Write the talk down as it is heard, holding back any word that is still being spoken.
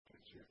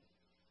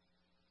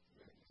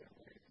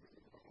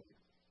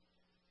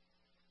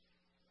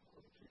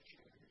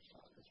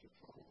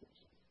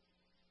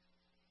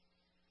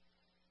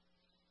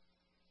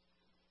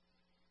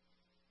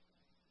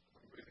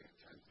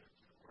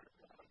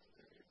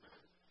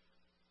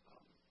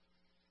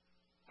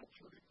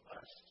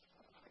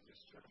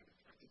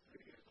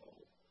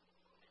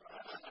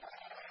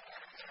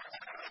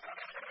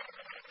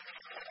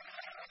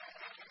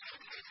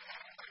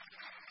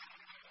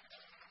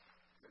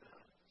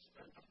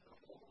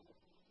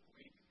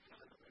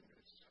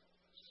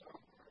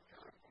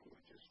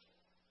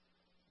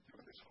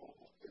this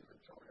whole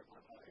inventory of my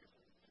life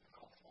and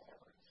how far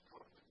it's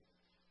come and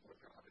what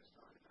God has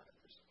done. And I'm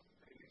just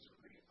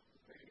amazingly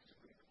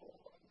full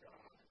of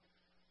God.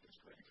 Just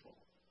grateful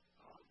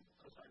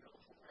because I know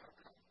from where I've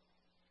come.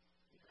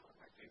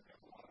 And I think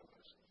that a lot of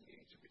us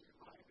need to be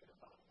reminded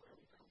about where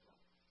we come from.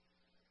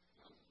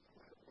 No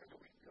matter where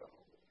we go,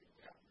 we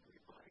have to be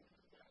reminded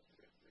of that.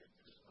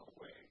 There's no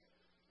way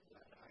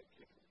that I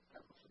can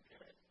ever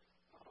forget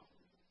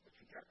the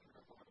trajectory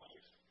of my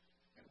life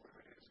and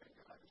where it is that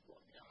God has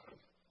brought me out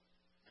of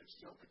and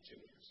still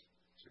continues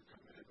to come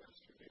and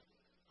invest in me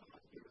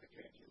on given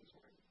occasions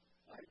when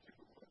I do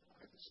what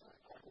I decide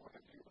I want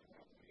to do and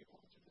not what He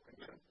wants to do.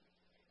 Amen.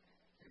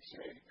 You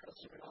say,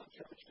 custom in our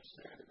church to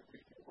stand and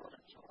read the word,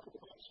 so I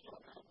want to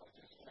start out by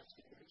just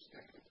asking you to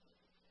stand.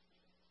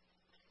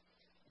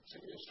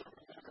 Sing your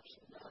sermon maps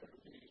and matter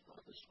to be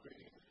on the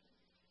screen.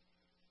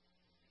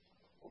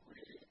 We'll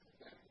read and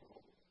then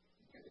we'll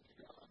get into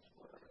God's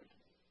word.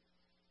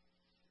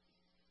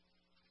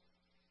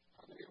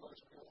 How many of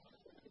us realize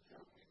that every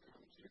time we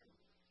come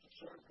to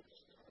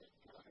service,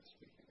 God is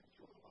speaking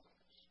into our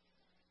lives?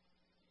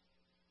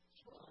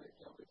 So I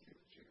encourage you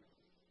to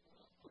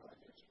put on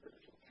your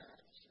spiritual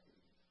caps and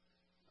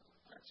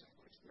ask the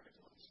Holy Spirit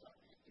to unstop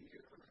your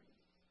ear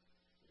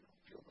and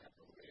peel back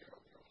the layer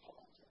of your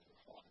heart and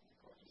your heart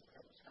because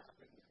whatever's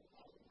happened and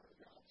allow the Word of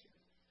God to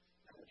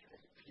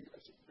penetrate,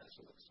 pierce, and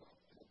nestle itself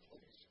in a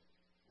place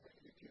where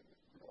you can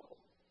grow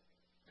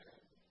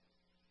and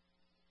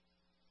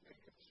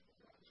make it what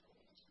God has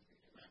called us to be.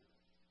 Amen.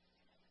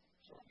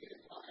 So in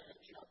Nehemiah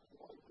chapter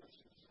 1,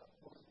 verses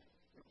 1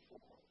 through 4,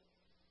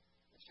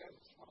 it says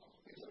as follows: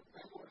 These are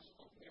memoirs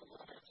of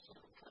Nehemiah, son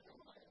of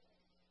Hananiah.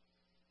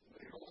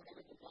 They are all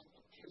in the month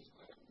of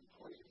Kislev, in the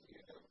 20th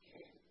year of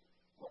King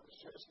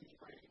Artaxerxes'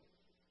 reign.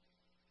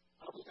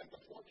 I was at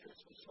the fortress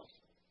of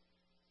Susa.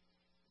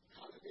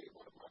 Hanani,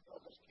 one of my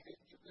brothers, came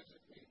to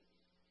visit me,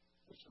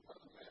 with some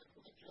other men who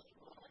had just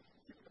arrived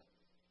from Judah.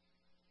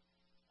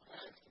 I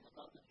asked him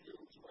about the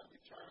Jews who had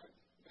returned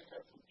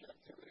there from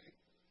captivity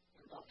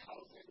and about how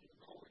things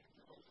were going in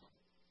Jerusalem.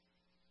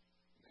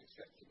 And they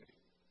said to me,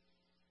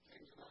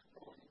 things are not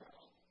going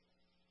well.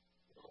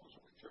 Those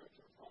who returned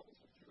to the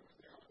province of Judah,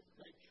 they are in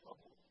great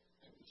trouble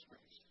and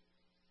disgrace.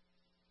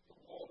 The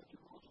wall of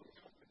Jerusalem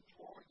has been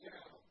torn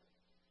down,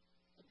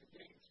 and the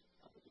gates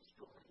have been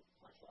destroyed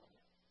by fire.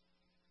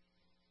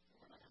 And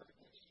when I heard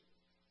this,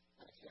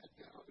 I sat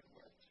down and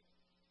wept.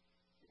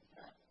 In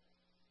fact,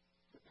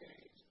 for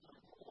days I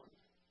mourned,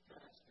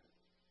 fasted,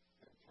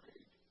 and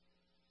prayed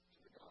to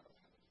the God of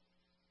heaven.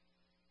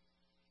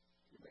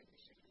 You may be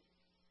seated.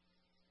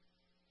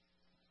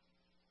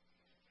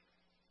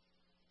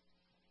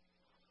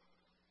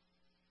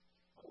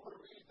 I want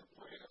to read the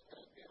prayer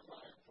that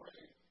Nehemiah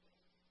prayed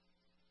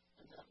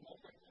in that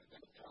moment, at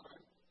that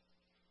time.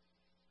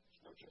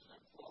 Scriptures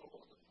that follow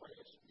on the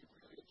prayer should be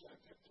really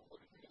attentive to what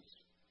it is.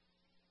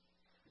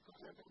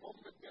 Because at the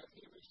moment that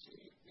he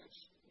received this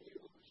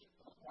news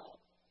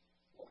about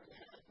what had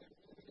happened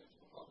in his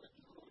beloved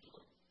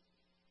Jerusalem,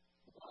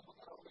 the Bible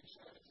not only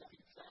says that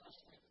he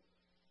fasted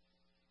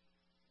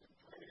and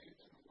prayed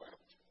and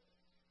wept,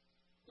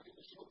 but he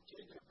was so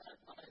taken aback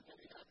by it that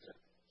he had to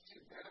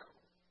sit down.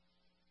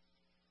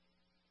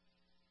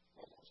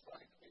 Almost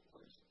like it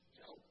was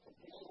dealt a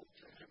blow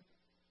to him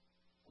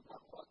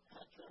about what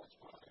had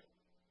transpired.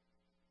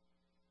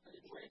 And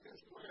he prayed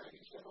this prayer.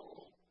 He said,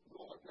 "Oh,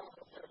 Lord God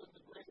of heaven,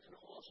 the great and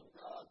awesome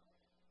God,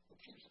 who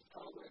keeps his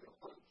covenant of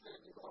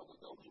unfailing love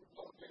with those who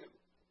love him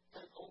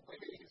and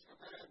obey his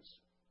commands,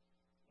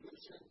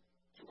 listen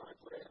to my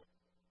prayer.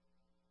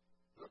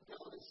 Look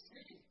down and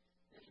see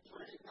and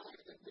pray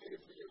night and day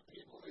for your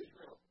people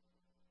Israel.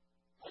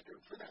 I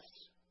confess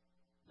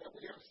that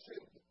we have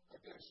sinned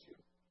against you.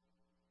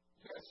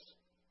 Yes,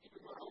 even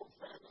my own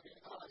family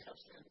and I have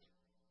sinned.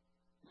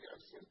 We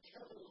have sinned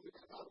terribly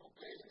by not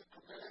obeying the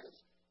commands,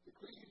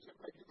 decrees, and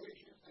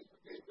regulations that you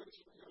gave us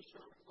from your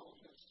servant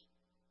Moses.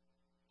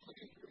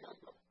 Please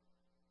remember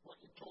what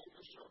you told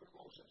your servant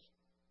Moses.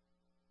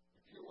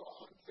 If you are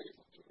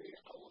unfaithful to me,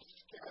 I will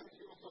scatter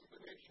you among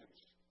the nations.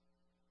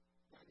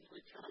 When you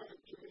return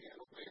to me and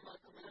obey my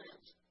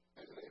commands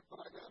and live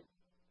by them,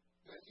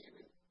 then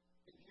even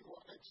if you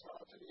are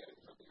exiled to the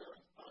ends of the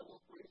earth, I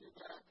will bring you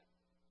back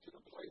to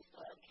the place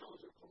I have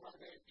chosen for my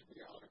name to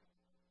be honored.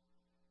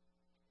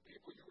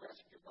 People you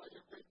rescued by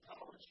your great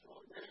power and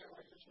strong hand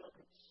are your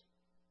servants.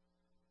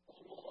 O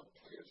Lord,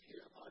 please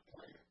hear my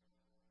prayer.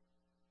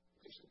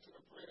 Listen to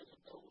the prayers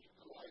of those who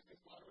delight in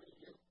honoring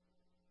you.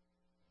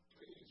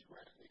 Please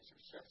grant me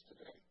success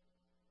today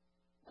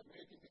by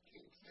making the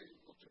king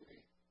faithful to me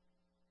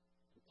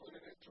and put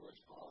it into his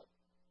heart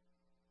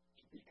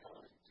to be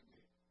kind to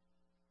me."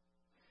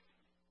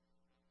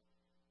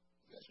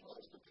 This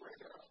was the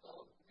prayer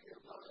of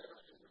Nehemiah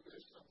in the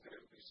midst of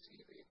them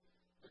receiving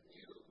the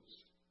news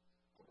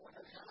of what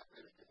had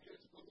happened in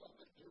his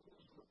beloved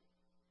Jerusalem.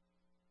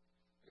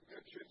 It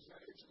mentions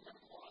that his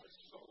memoirs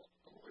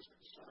who was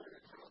concerned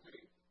in how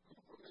they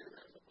group him in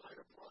as a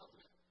minor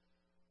prophet.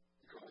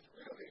 Because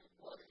really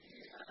what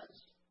he has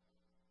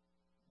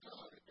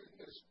done in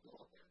this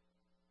book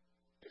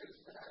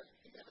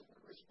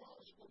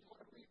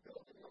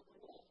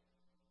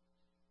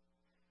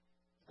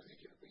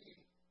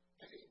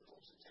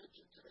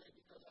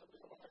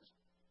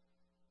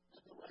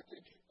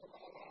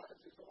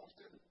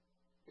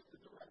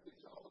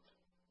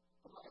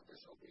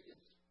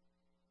disobedience.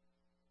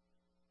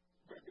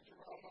 Wreckage of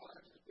our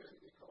lives has been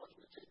because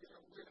we're taking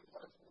a weird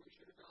left when we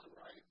should have gone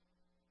right.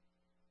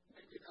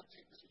 Maybe not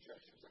take the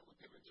suggestions that were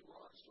given to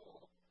us,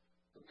 or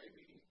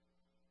maybe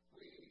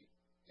we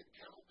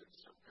encountered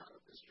some kind of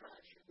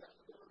distraction that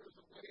there was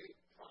a way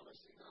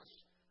promising us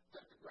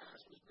that the grass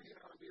was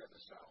greener on the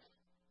other side.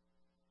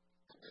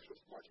 And this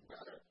was much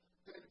better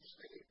than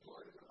staying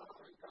put and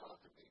allowing God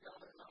to be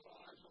God in our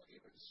lives, or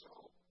even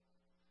so.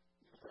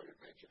 You heard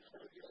it mentioned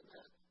earlier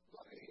that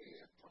money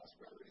and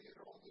prosperity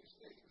and all these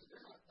things,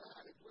 they're not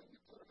bad. It's when you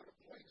put them in a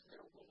place they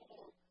don't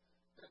belong,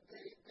 that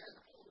they then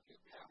hold you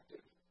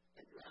captive,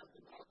 and you have to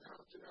bow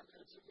down to them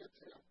and submit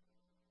to them.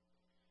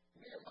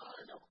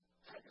 Nehemiah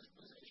had his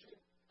position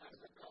as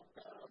the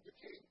cupbearer of the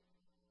king.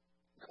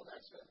 Now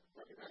that's a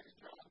very nice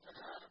job to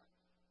have,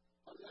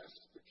 unless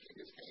the king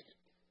is hated.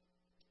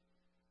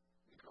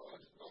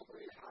 Because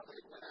normally how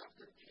they went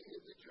after the king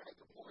is they tried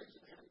to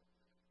poison him.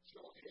 So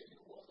here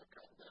you were the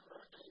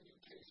cupbearer and you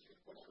tasted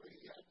whatever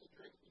he had to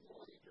drink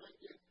before he drank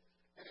it.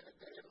 And if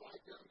they didn't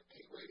like them,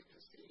 he waited to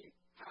see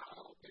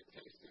how it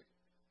tasted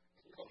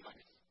in your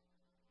life.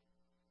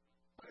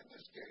 But in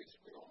this case,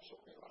 we also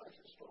realize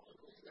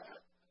historically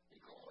that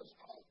because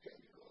of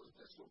Israel's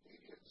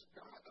disobedience,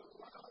 God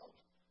allowed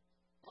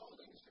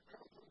armies to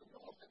come from the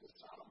north and the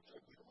south to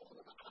draw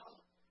them out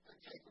and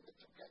take them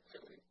into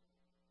captivity.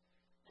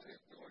 And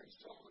in doing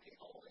so, he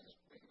always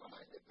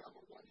reminded them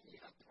of what he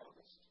had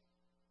promised.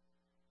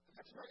 And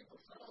that's very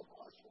profound for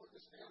us to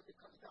understand,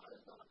 because God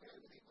is not a man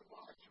that he would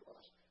lie to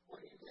us.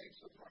 When he makes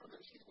a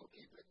promise, he will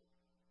keep it.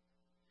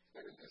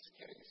 And in this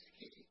case,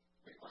 he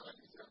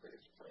reminds them in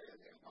his prayer,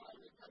 Nehemiah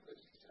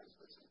remembers, he says,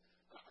 listen,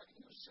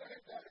 you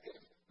said that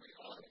if we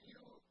honor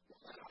you, no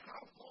matter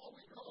how far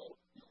we go,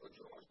 you will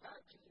draw us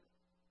back to you.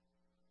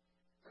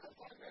 And I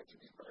find that to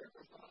be very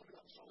profound, and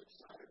I'm so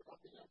excited about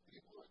the young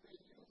people and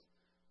their youth.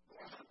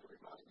 But I have to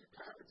remind you,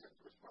 parents, that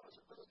the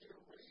responsibility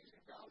of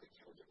raising godly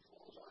children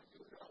falls on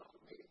you, not on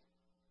me.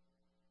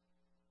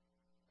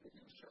 The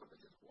youth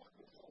service is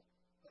wonderful,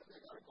 but they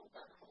got to go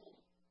back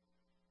home.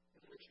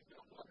 And if you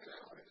don't love it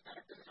out and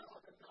acting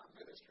out and not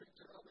ministering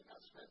to them and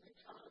not spending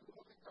time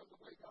loving them the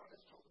way God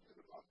has told you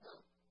to love them,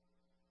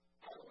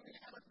 I only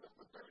have them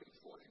for 30,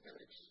 40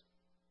 minutes.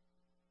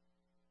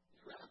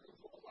 You have them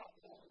for a lot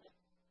longer.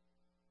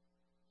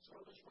 So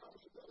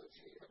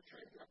responsibility of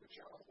training up a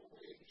child the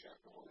way he shall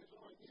go is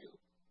on you.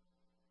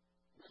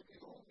 Maybe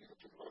you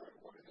can learn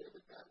what it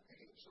is that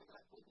means, so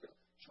that when the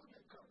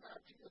children come back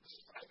to you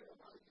excited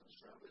about your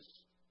service,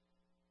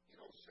 you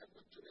don't send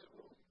them to their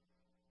room.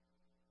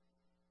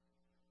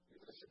 You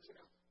listen to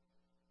them.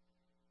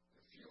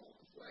 The fuel,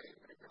 the flame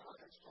that God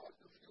has taught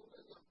to fuel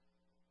in them.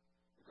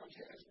 Because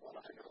here's what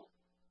I know.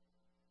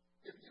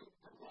 If you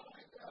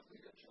provide that for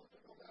your children,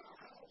 no matter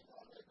how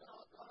far they go,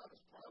 God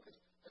has promised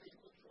that he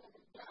will draw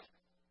them back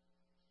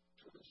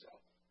to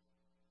himself.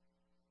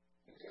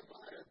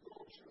 Nehemiah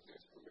goes through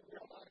this, and we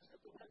realize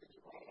that the wreckage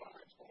of our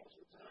lives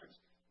oftentimes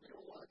we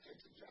don't want to take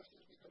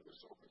suggestions because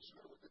we're so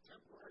concerned with the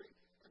temporary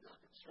and not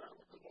concerned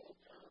with the long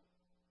term.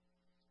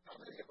 How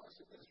many of us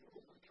in this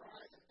room have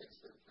tried an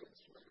instant fix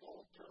to a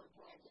long-term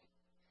problem?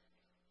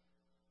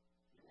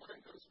 You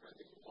wind up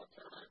spending more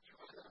time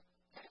trying to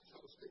patch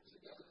those things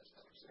together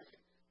instead of saying,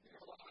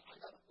 I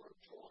got to work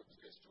towards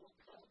this to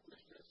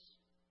accomplish this.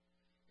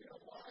 You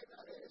know why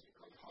that is?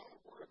 Because hard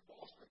work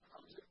often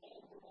comes in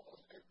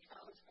overalls and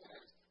counts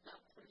as not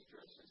pretty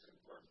dresses and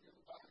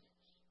perfume values.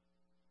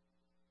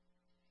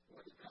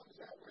 When it comes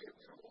that way,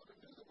 we don't want to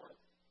do the work.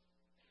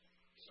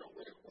 So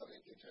we're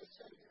willing to just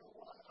say, you know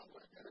what, I'm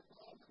going to get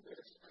involved in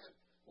this, and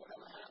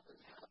whatever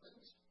happens,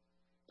 happens.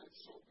 And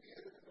so be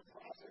it. In the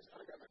process,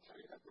 I got to tell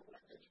you that the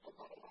wreckage of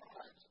our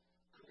lives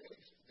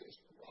creates this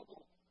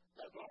rubble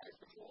that lies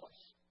before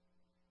us.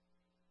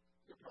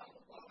 The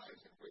problem lies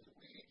in which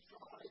we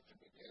try to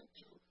begin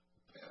to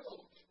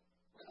build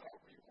without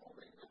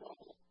removing the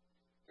rubble.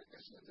 And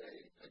this is a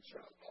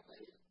picture of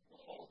a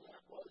wall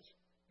that was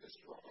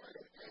destroyed,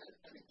 and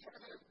any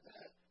time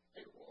that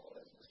a wall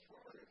is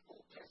destroyed in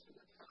Old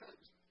Testament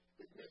times,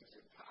 it makes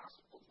it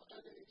impossible for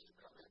enemies to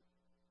come in.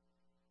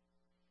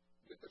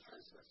 You're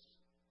defenseless.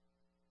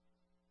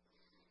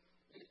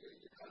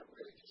 You kind of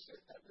really just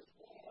sit at this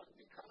wall and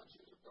be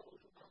conscious of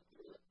those who come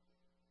through it.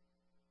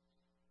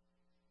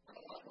 But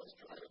a lot of us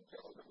try to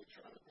build, and we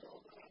try to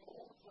build on our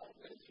own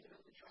foundation,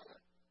 and we try to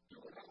do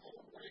it our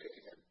own way.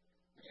 And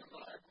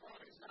Nehemiah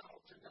cries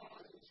out to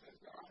God, and he says,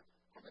 God,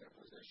 I'm in a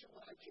position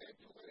where I can't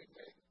do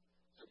anything.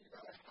 So you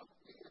got to help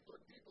me and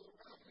put people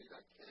around me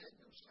that can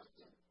do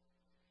something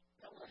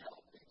that will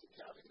help me to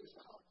carry this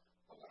out.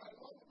 But what I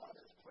love about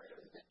his prayer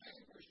is the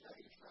anguish that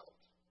he felt.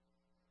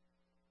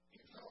 He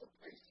felt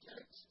a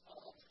sense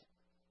of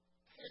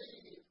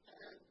pain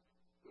and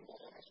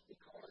loss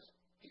because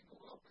he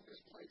grew up in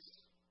this place.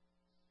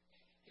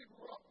 He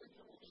grew up in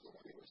Jerusalem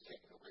when he was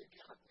taken away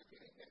captive. He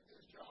didn't get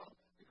this job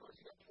because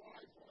he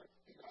applied for it.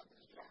 He got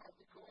this job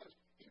because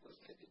he was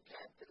taken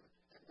captive,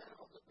 and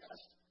now the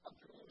best of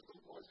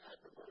Jerusalem was at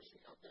the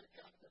mercy of their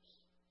captives.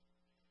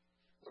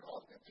 But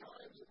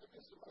oftentimes, in the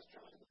midst of us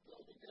trying to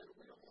build again,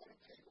 we don't want to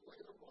take away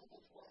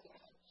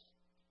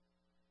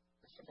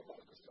Some of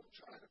us are still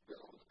trying to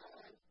build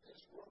on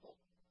this rubble.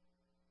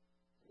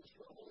 This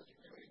rubble is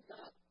really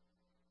not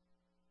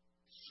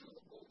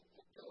suitable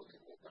for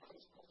building what God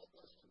has called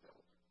us to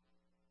build.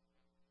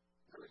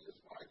 There is this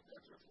wide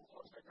desert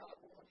floors that God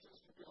wants us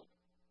to build.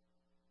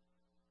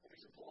 And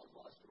it's important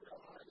for us to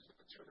realize the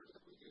materials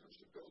that we use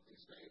to build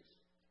these things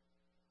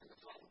and the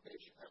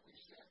foundation that we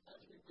set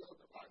as we build.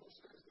 The Bible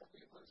says that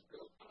we must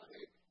build on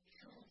a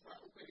true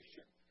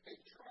foundation, a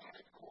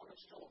tried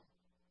cornerstone.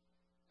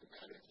 And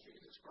that is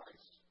Jesus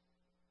Christ.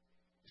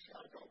 You see,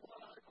 I know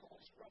why I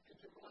construct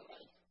into my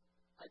life.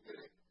 I did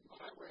it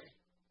my way.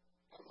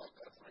 I love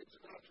that Frank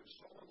Sinatra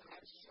song, and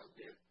I sung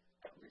it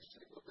every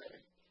single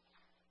day.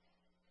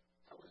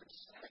 I was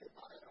excited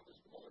by it. I was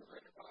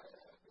motivated by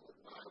it. I do it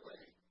my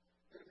way.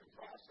 In the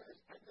process,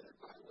 I did it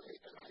my way,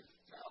 and I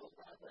fell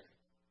my way.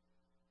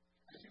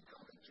 As you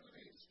come into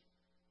these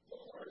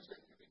doors and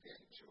you begin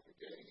to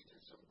engage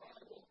in some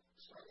Bible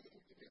study,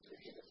 you begin to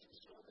hear some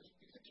sermons,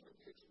 you begin to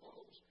be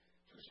exposed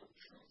to some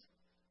truth,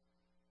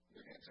 you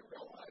begin to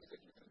realize that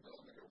you've been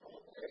building the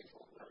wrong way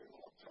for a very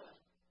long time.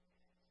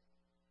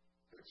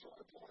 And it's so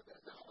important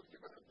that now if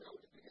you're going to build,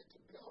 you begin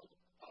to build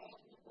on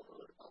the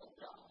Word of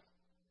God.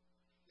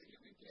 And you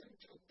begin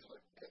to put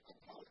it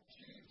upon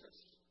Jesus.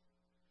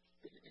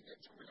 And you begin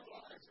to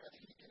realize that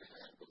He can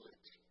handle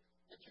it.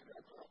 That you're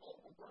not going to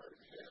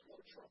overburden Him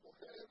or trouble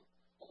Him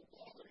or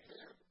bother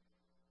Him.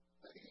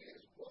 That He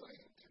is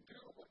willing to do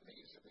what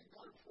needs to be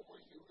done for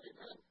you.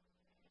 Amen?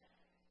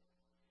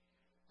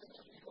 And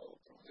as we go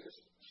through this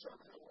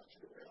sermon, I want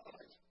you to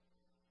realize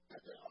that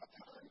there are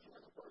times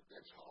when the work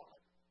gets hard.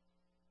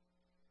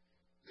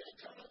 There are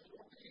times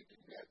when we need to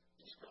get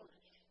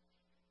discouraged.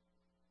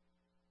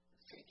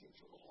 It's taking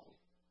too long.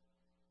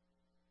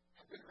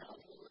 I've been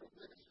around for a little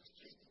bit. It's just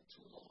taking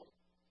too long.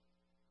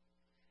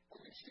 And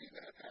we see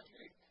that as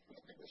we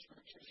look at the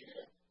scriptures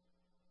here.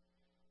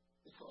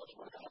 Because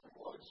what happened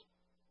was,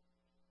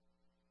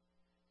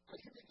 as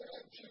he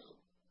began to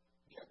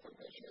get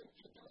permission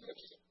to do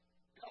this,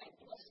 God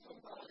blessed him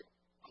by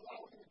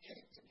allowing the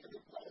king to give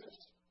him letters.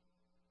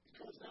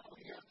 Because now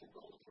he has to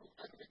go through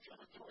enemy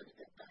territory to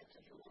get back to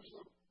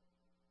Jerusalem.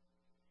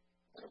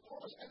 And of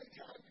course,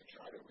 anytime you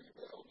try to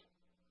rebuild,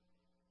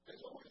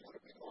 there's always going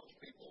to be those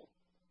people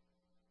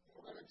who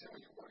are going to tell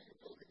you what are you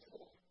building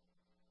for.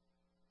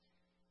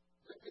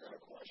 They're going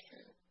to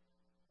question,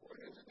 what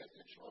is it that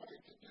you're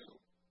trying to do?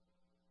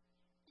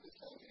 It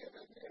says here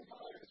that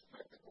Nehemiah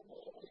inspected the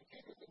wall when he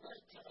came at the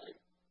night time,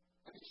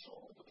 and he saw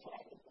what the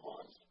problem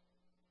was.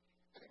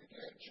 And he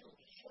began to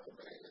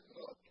survey and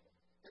look,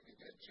 and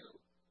began to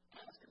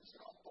ask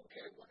himself,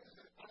 okay, what is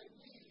it I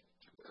need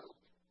to build?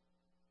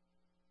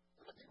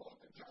 And I think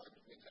oftentimes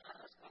we need to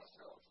ask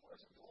ourselves,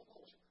 first and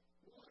foremost,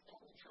 what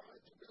are we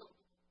trying to build?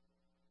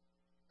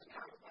 And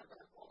how am I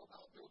going to go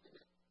about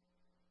building it?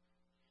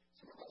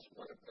 Some of us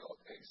want to build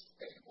a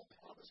stable,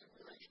 promising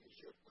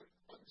relationship with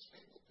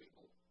unstable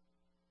people.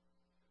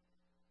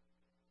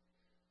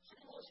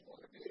 Some of us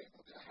want to be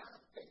able to have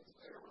things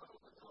later on,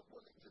 but not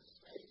willing to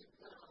stay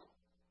now.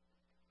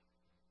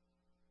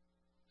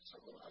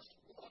 Some of us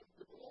want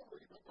the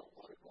glory, but don't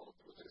want to go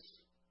through this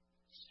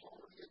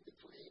story in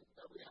between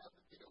that we have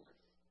to deal with.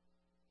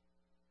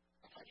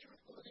 I truly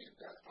believe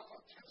that our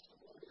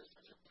testimony is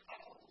such a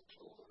powerful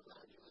tool of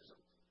evangelism.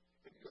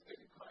 If you're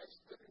in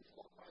Christ, living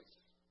for Christ,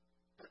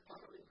 and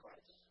honoring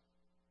Christ.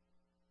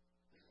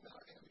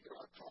 Not if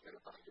you're talking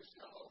about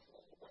yourself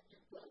or what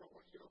you've done or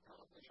what you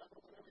accomplished. I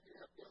know whatever you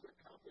have done,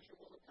 accomplished, or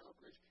will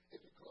accomplish is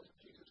because of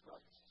Jesus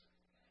Christ.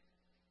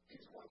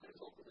 He's the one that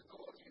has opened the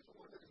doors. He's the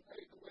one that has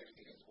made the way.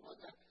 He's the one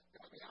that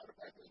got me out of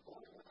bed this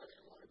morning when I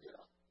didn't want to get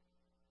up.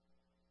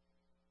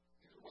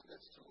 He's the one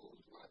that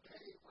soothes my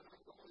pain when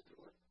I'm going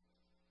through it.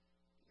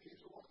 He's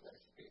the one that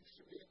speaks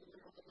to me in the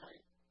middle of the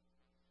night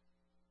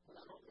when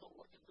I don't know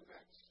what to do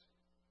next.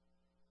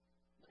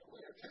 When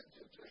I pay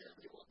attention to Him,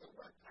 He will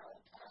direct our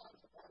paths.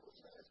 The Bible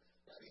says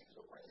that He's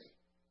already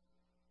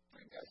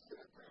predestined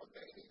and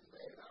preordained. He's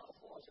made it out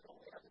for us, and all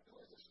we have to do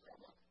is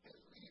discover His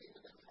leading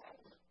and then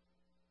follow Him.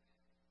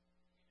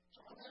 So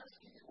I'm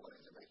asking you, what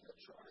is it that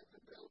you're trying to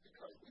build?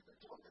 Because we've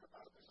been talking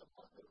about this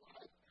abundant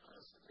life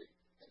constantly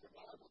in the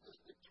Bible, this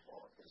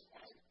victorious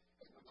life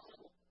in the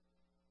Bible.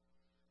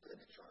 But if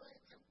you're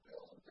trying to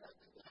build that,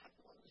 then you have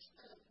to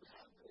understand, you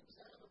have to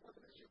examine what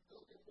it is you're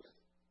building with.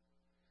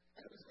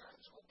 And if it's not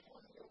to a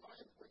point in your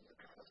life when you're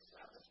kind of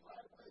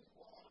satisfied where you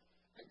are,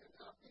 and you're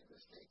not being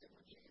mistaken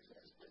for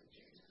Jesus, and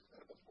Jesus is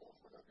at the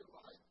forefront of your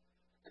life,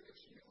 and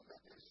it's you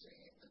that they're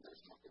seeing, then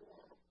there's something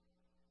wrong.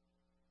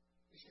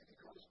 You see,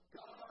 because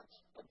God's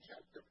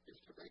objective is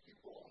to make you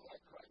more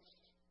like Christ,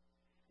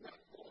 not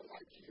more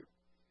like you.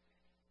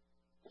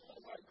 More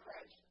like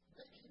Christ,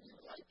 making you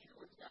like you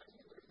is not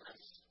even a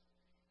mess.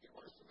 He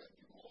wants to make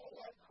you more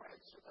like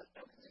Christ so that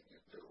everything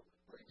you do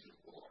brings you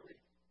glory.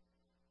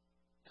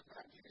 And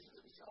that Jesus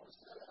Himself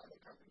said, I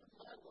haven't come to do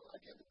my will, I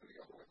came to do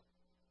your will.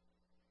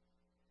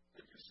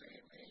 If you see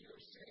me,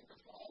 you're seeing the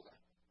Father.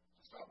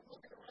 So stop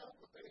looking around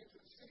for things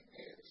and see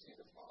me and see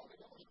the Father.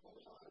 It always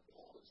goes on and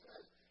Paul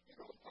says,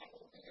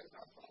 follow me as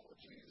I follow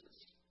Jesus.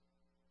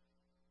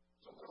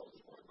 So those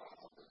who are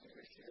involved in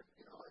leadership,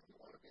 if you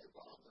want to be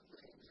involved in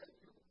things and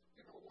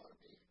you don't want to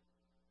be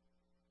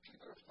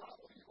people that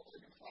follow you, or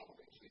you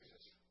following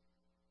Jesus.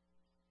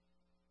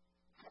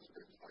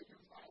 Husbands, are you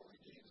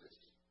following Jesus?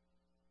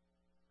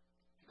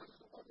 Because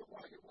it's a wonder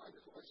why your wife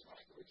is always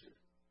fighting with you.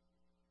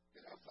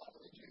 You're not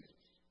following Jesus.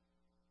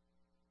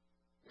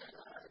 Man,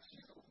 I ask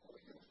you, who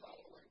are you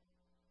following?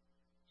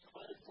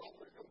 Somebody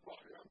following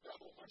nobody. I'm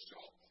doubling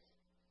myself.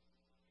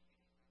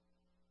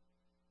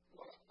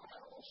 Well, I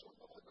also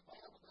know in the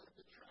Bible that if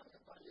you're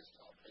trying by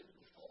yourself and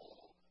you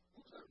fall,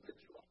 who's going to pick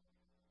you up?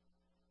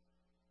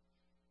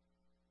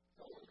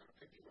 No one's going to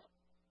pick you up.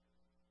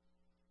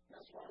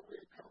 That's why we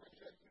encourage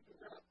that you do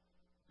not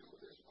do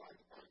this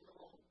life on your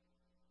own.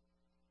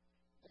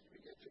 And you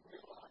begin to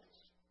realize,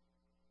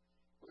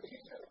 well,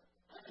 here,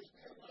 as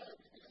Nehemiah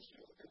begins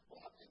to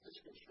embark in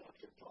this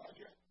construction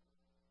project,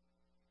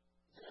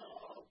 there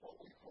are what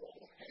we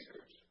call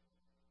haters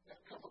that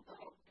come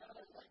about,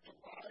 guys like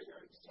Tobiah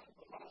and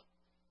Sanballat.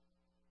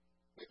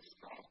 They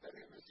scoffed at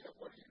him and said,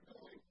 what are you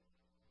doing?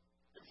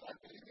 In fact,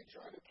 they even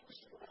tried to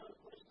twist it around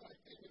and raise like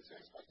David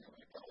says, are you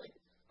rebelling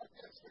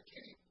against the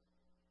king?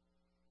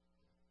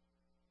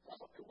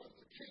 Well, it was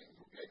the king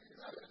who gave me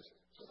letters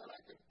so that I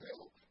could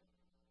build.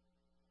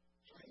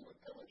 So they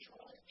were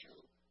trying to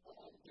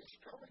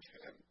discourage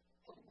him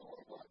from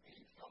doing what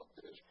he felt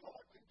in his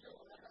heart to do.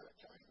 And I got to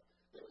tell you,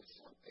 there is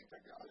something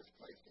that God has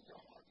placed in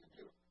your heart to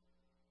do.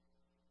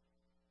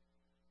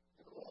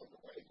 And along the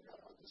way, you got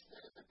to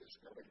understand that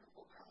discouragement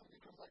will come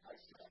because, like I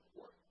said,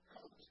 work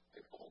comes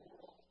in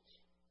overalls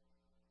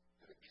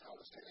and in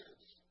calloused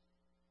hands.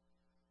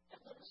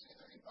 I've never seen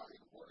anybody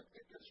work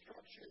in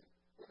construction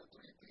with a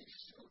three-piece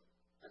suit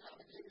and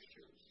alligator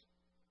shoes.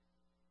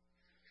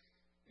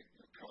 If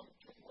you come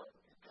to work,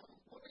 you come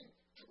willing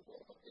to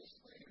roll up your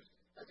sleeves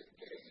and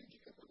engage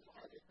in the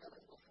project that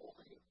is before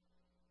you.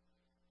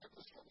 And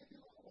for some of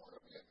you who want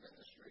to be in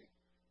ministry,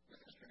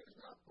 ministry is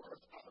not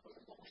birthed out of an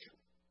emotion.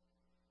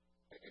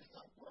 It's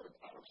not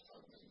birthed out of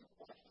something you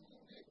watch the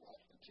movie,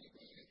 watch the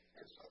TV,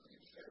 and suddenly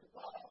you say,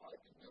 wow, I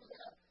can do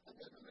that. And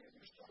then the minute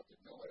you start to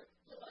do it,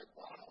 you're like,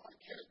 wow, I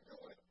can't do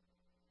it.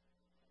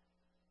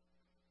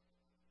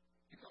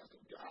 Because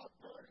if God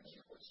burdens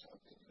you with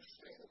something, you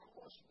stay the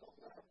course no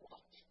matter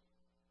what.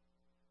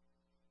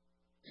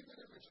 Even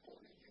if it's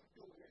only you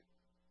doing it.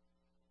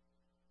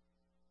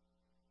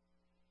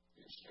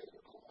 You stay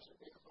the course of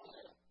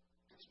Nehemiah.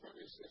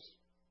 Experiences.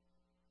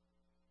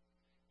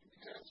 He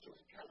began to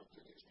encounter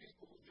these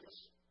people who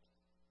just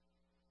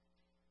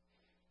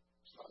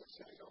started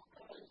saying all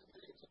kinds of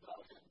things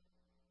about him.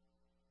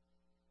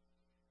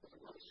 But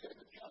the word said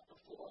in chapter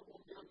 4, it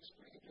won't be on the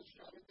screen, just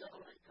jot it down.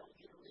 I encourage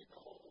you to read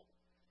the whole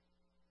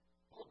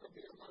book of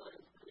Nehemiah.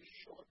 It's a very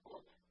short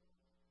book.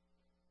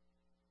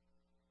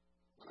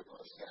 When the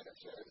verse said, it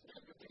says,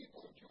 then the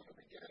people of Judah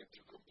began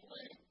to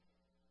complain.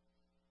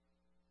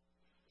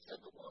 Said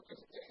the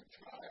workers came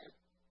tired,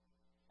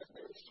 and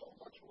there is so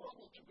much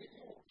rubble to be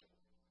moved.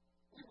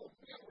 We will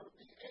never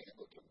be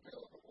able to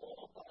build the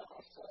wall by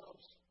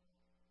ourselves.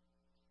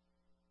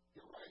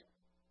 You're right,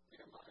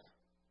 Nehemiah.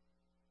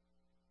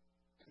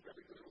 There's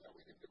very little that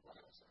we can do by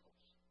ourselves.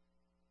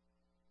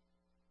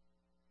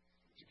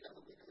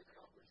 Together we can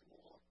accomplish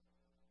more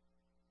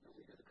than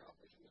we can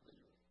accomplish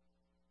individually.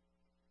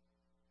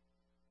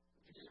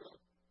 If you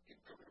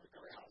keep coming to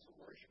every house of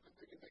worship and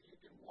thinking that you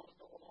can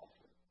wander off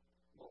and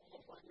go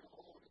off on your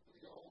own and do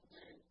your own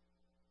thing,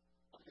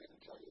 I'm here to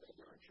tell you that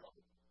you're in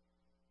trouble.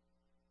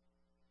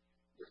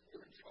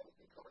 You're in trouble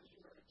because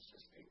you're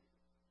insisting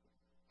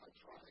on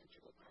trying to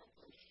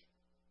accomplish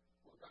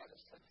what God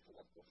has set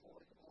forth before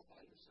you all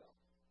by yourself.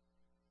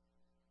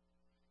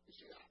 You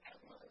see, I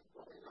learned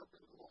growing up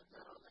in the Lord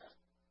now that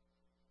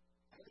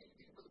I need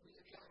people to be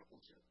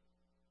accountable to.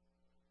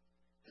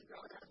 And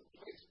God has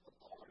placed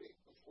authority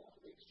before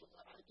me so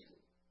that I can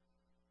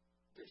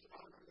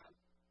dishonor them.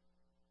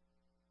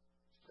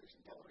 He's placed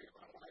authority in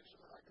my life so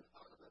that I can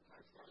honor them.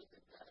 I find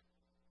that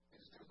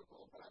is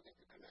difficult, but I make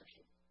a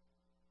connection.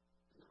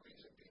 And the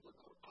reason people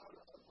don't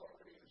honor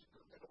authority is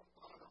because they don't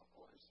honor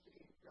or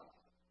esteem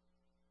God.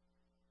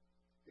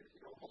 If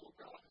you don't hold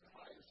God in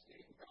high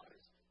esteem, God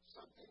is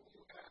something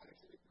you add,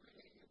 it's an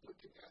ingredient you put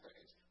together,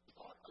 it's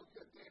part of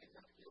your day,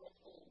 not your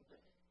whole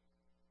day.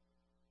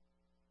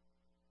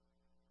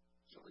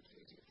 So it's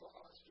easy for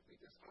us to be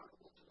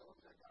dishonorable to those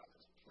that God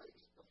has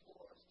placed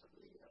before us to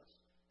lead us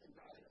and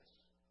guide us.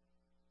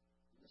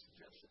 And the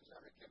suggestions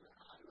that are given,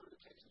 I learned to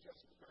take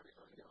suggestions very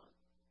early on.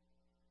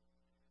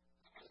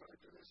 I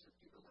learned to listen to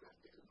people that I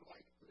didn't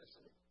like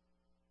listening.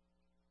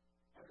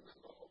 I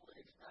remember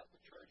always at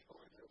the church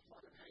going to the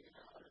front and hanging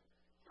out and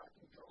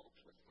cracking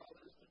jokes with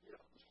brothers and, it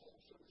was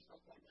wholesome and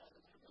stuff like that.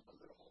 And I remember a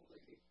little old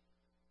lady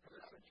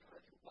coming out of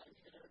church with white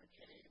hair and a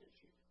cane, and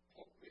she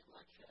poked me in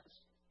my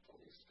chest, told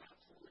me to stop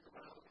fooling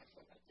around. I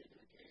felt like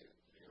taking a cane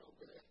and get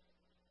over there.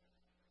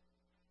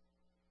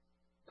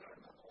 But I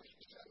remember what she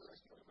said, and I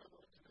still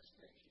remember it to this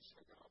day. She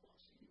said, God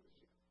wants to use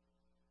you.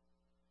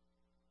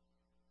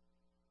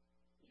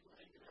 You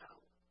hanging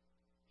out,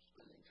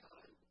 spending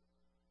time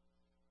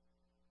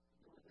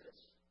doing this.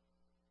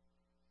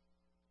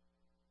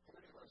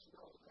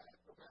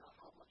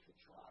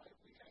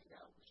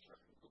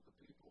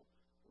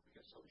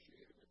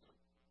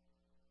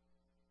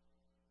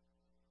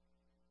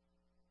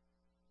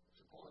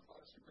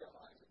 once he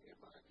realized that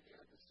Nehemiah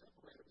began to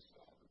separate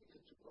himself and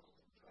begin to go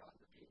and try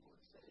the people and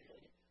say,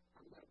 hey,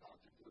 I'm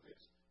about to do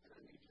this, and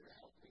I need you to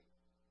help me.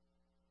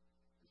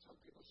 And some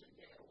people say,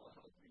 yeah, I will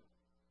help you.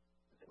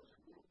 And there was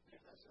a group there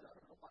that said, I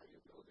don't know why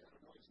you're building. I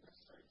don't know it's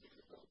necessary for you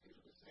to build. These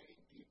are the same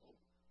people,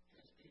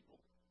 his people,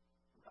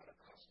 who got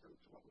accustomed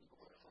to what was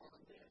going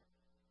on there.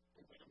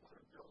 And they didn't want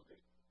to build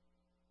it.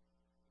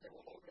 They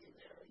were already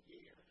there a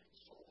year and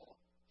saw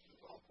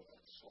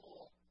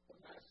the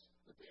mess,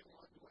 but they didn't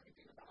want to do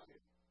anything about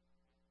it.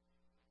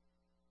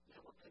 They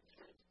were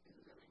content in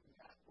living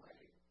that way.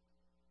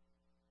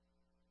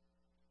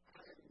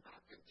 I am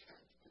not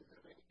content in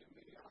living in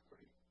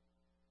mediocrity.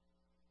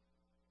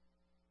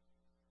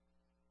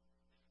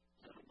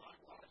 And in my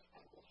life,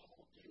 I will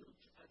hold you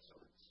to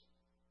excellence.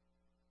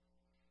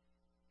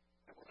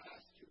 I will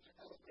ask you to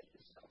elevate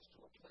yourselves to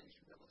a place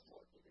you never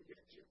thought you could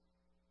get to.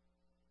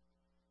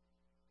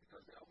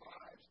 Because there are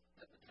lives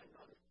that depend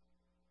on it.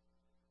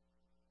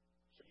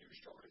 So you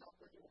showing up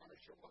when you want to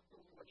show up,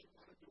 doing what you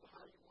want to do,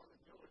 how you want to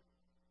do it.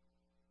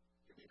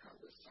 You become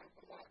the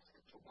Sanballat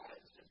and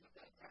Tobias at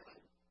that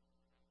time.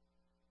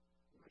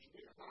 Which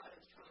Nehemiah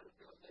is trying to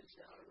build. They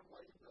say, I don't know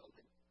why you're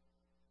building.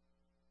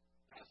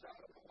 Pastor, I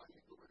don't know why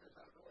you're doing this.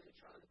 I don't know why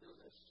you're trying to do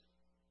this.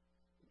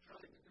 I'm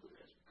trying to do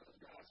this because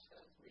God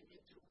says we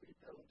need to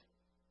rebuild.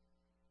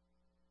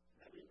 And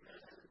every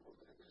man and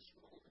woman in this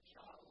room, a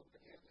child who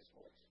can hear this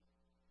voice,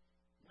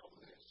 know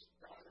this.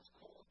 God has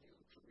called you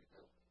to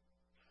rebuild.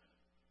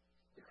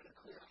 We're going to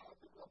clear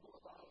out the rubble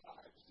of our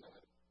lives, the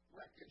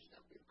wreckage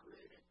that we've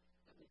created,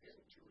 and begin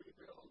to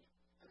rebuild.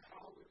 And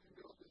how we can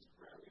build is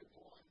very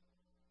important.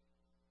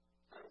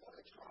 I don't want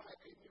to try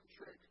a new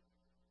trick.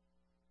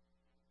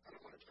 I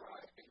don't want to try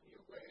a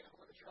new way. I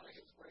want to try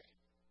his way.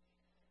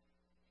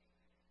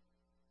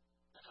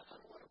 And I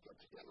don't want to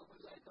put together with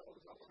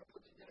Legos. I want to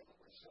put together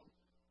with some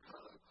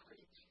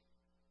concrete,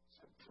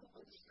 some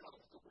proven stuff,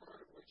 the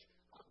word, which,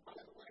 by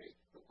the way,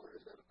 the word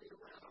is going to be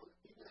around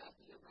even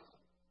after you're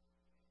gone.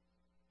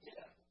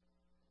 Yeah.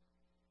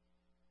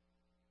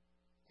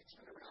 It's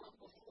been around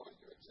before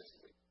you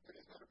existed, and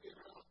it's going to be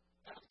around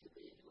after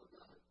me you are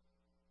gone.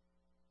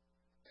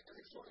 And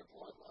it's so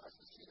important for us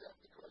to see that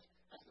because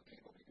as the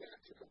people began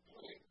to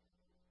complain,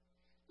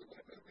 it would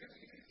have been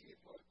really easy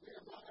for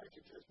Nehemiah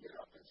to just get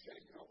up and say,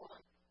 you know what,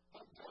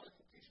 I'm done.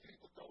 These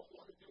people don't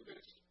want to do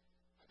this.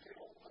 They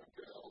don't want to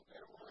build. They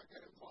don't want to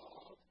get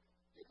involved.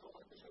 You know,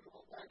 I'm just going to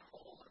go back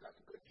home. I got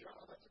a good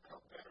job as a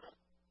cupbearer.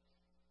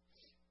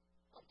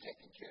 I'm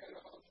taken care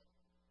of.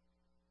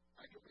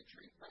 I can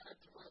retreat back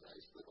to my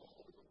nice little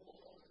hole in the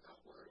wall and not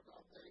worry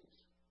about things.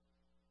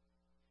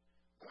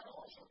 But I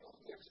also know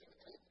this,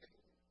 and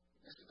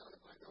this is not in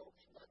my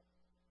notes, but,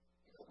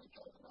 you know, we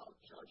talk about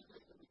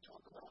judgment and we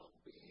talk about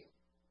being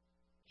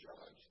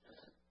judged,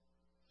 and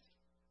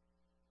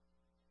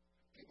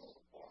people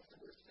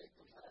often mistake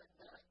the fact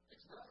that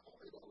it's not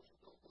only those who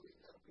don't believe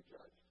that will be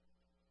judged.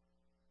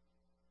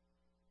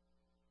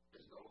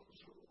 It's those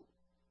who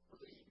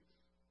believe.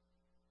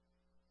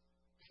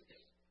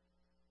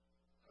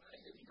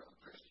 And if you're a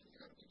Christian,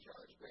 you're going to be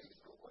judged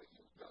based on what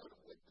you've done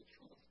with the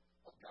truth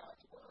of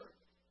God's word.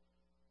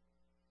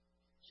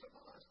 Some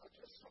of us are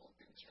just so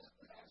content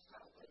with our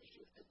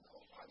salvation and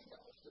nobody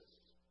else's.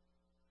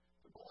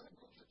 The board of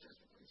group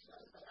statistically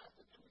says that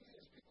after 2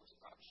 years, people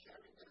stop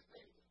sharing their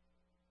faith.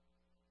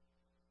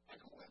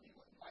 And who have you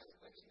invited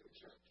lately to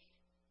church?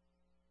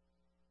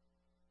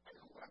 And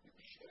who have you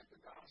shared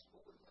the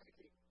gospel with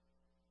lately?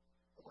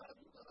 Who have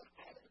you done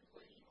added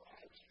where you are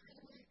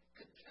extremely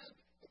content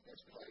in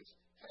this place?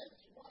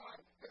 Hence why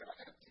there are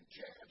empty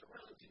chairs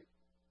around you.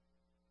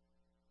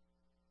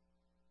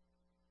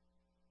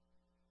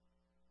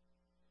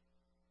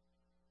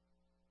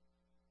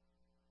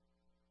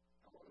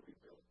 I want to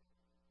rebuild.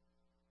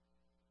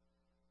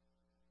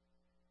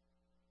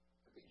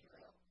 I need your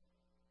help.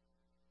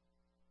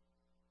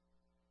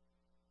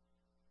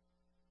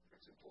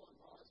 It's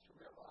important for us to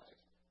realize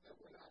that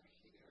we're not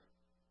here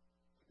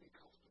to be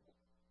comfortable.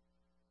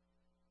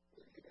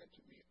 We're here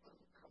to be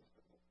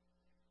uncomfortable.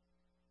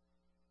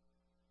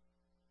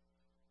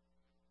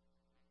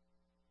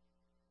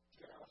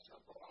 There are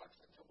several odds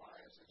and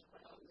Tobias is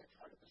around that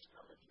try to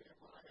discourage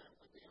Nehemiah. And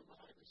what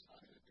Nehemiah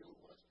decided to do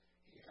was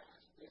he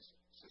has this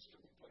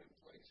system he put in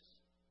place.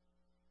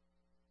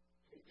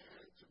 He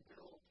began to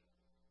build,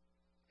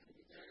 and he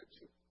began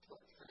to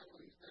put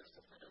families next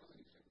to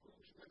families and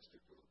groups next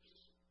to groups.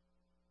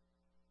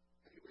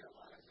 And he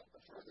realized that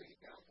the further he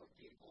got from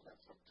people, that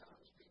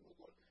sometimes people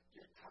would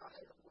get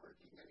tired of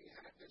working, and he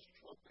had this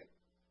trumpet,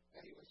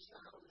 and he would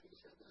sound, and he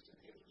said, listen,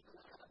 here's what's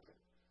going to happen.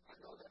 I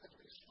know that as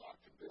we start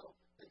to build,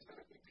 there's going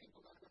to be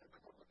people that are going to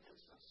come up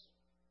against us.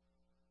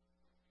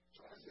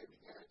 So as they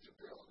began to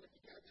build, they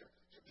began to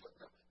put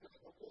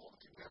the wall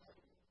together.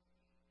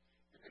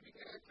 And they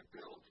began to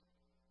build.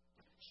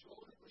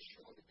 Slowly but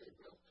surely they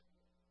built.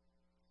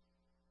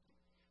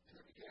 And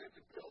they began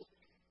to build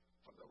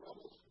from the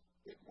rubble.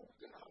 They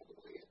moved it out of the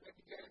way and they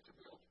began to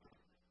build.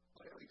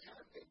 But every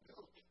time they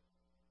built,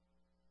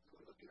 they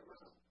were looking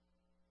around.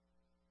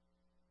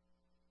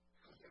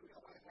 Because they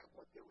realized that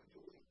what they were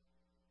doing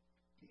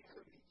the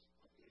enemies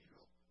of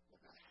Israel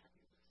were not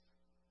happy with.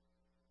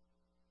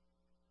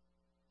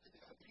 And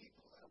there are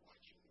people that are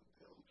watching you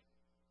build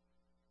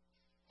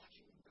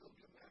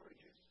your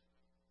marriages,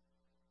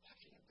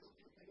 watching you build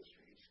your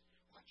ministries,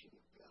 watching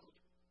you build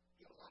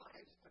your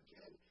lives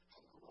again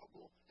from the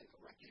rubble and the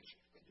wreckage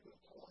that you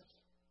have caused.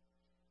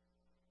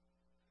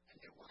 And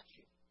they're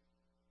watching.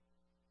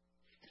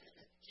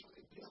 And so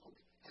they build,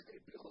 and they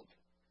build.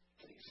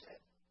 And he said,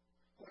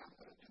 what I'm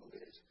going to do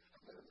is,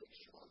 I'm going to make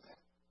sure that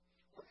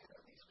when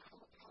enemies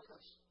come upon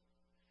us,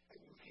 and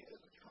you hear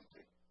the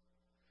trumpet,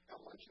 I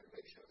want you to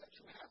make sure that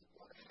you have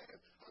one hand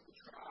on the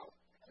trowel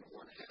and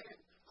one hand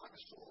on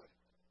the sword.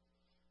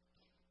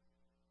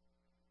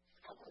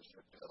 I want you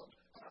to build,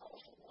 but I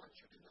also want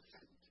you to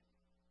defend.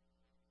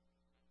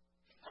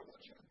 I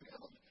want you to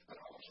build, but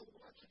I also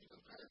want you to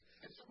defend.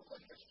 And some of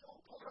us get so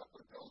caught up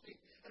with building,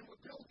 and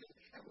we're building,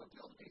 and we're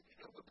building,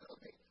 and we're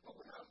building, but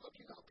we're not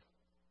looking up.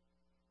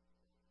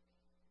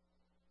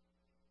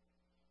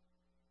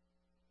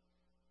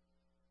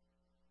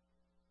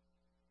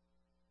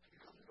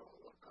 Because we don't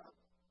look up,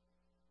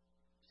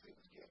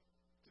 things get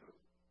through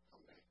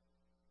someday.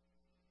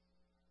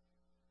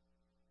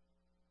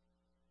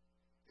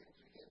 Things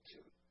begin to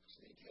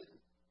sneak in.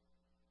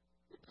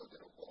 We're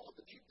building a wall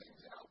to keep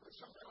things out, but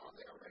somehow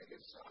they're already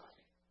inside.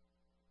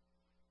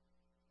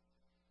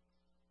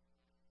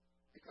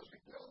 Because we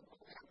build, but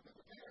we haven't been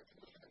prepared to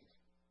defend.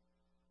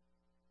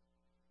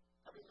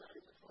 I've been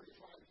married for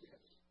 25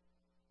 years.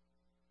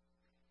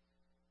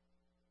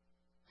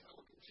 And I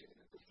will continue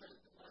to defend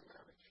my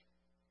marriage.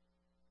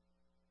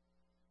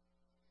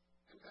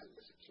 And men,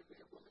 listen to me,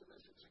 and women,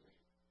 listen to me.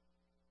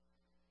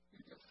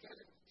 You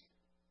defend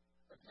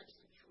against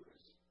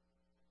intruders.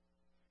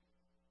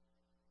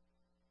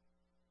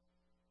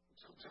 And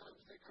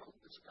sometimes they come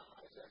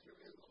disguised as your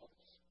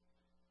in-laws,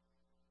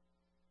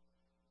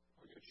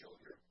 or your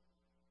children,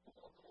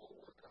 or a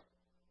co-worker.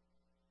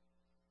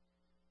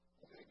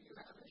 Or maybe you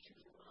have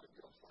issues around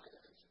your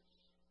finances.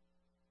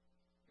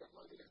 Your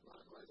money is my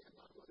money, and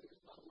my money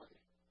is my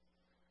money.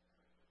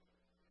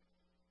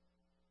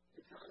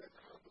 You're trying to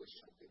accomplish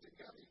something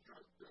together. You're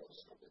trying to build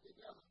something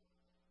together.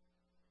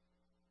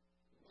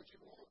 But you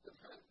won't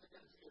defend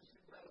against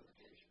instant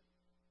gratification.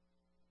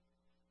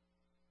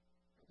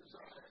 The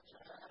desire to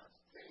have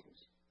things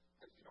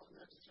that you don't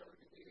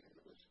necessarily need. And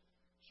it was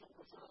so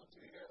profound to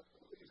hear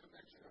Lisa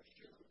mention her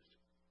shoes.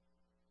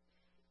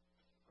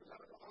 Because I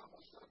don't know how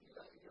much stuff you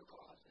got in your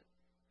closet.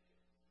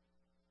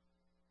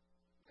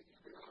 And you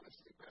can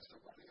honestly bet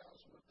somebody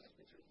else with things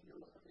between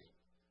you and me.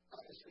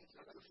 Honestly, it's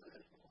not going to fit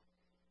anymore.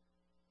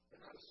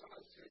 They're not a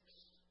size 6.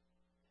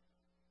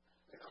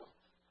 You know?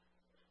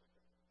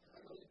 I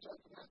know you talk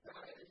about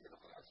dieting, you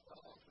know, that's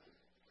well.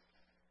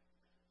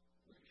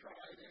 We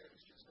tried it,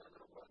 it's just not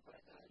going to work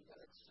right now. You got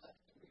to accept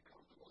and be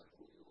comfortable in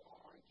who you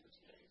are and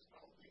just stay as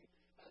healthy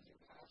as you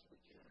possibly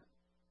can.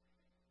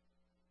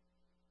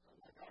 And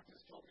my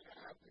doctors told me I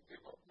have to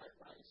give up my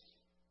rice.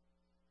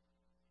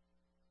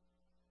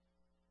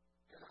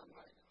 And I'm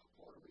like, a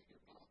Puerto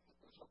Rican mom,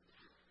 what's up with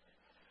you?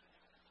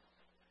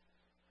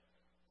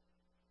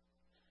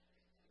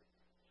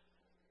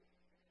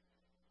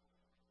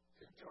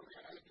 They told me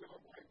I had to give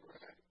up my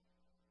bread.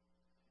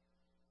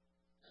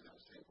 And I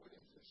was saying, what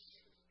is this?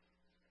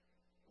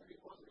 What do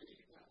you want me to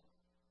eat now?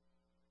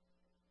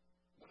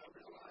 But I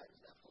realized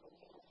that for the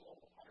long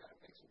haul, I got to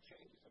make some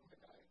changes in my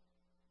diet.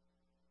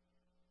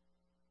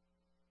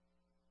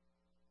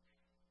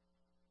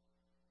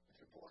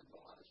 It's important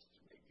for us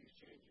to make these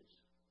changes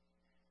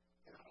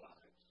in our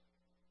lives.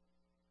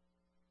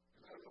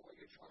 Because I don't know what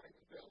you're trying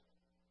to build.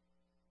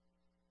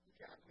 You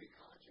got to be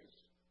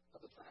conscious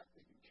of the fact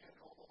that you can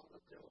no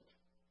longer build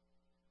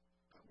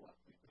on what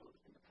we built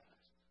in the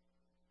past.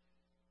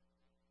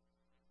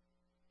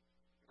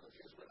 Because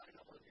here's what I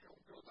know, if you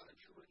don't build on a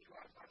true and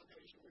dry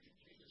foundation, which is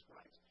Jesus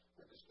Christ,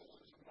 when the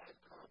storms of life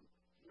come,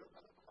 you're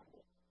going to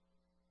crumble.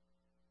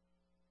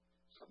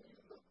 Some of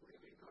you look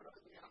really good on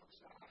the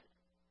outside,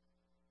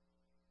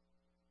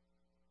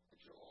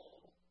 but you're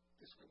all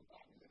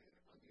discombobulated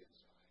on the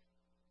inside.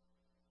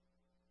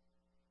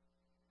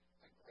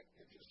 Like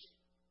you're just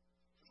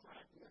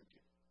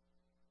fragmented.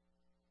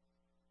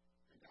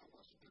 And God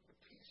wants to put the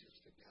pieces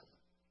together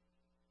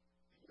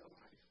in your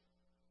life.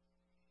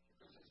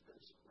 Because there's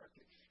been some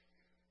wreckage.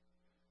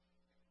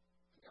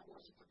 And God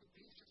wants to put the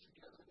pieces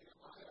together.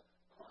 Nehemiah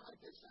cried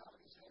this out.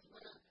 He says,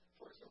 man,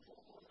 first and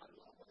foremost, I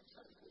love what he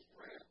says in his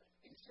prayer.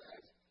 He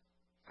says,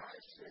 I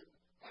sinned.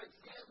 My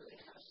family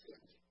has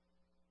sinned.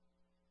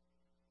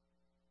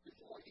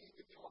 Before he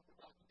even talked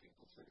about the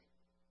people sinning.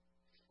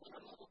 What I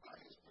love about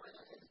his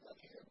prayer is that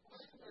he didn't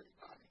blame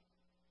anybody.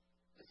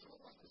 And some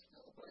of us are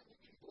still blaming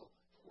people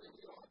for where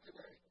we are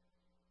today.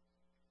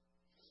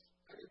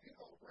 And if you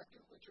don't reckon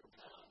with your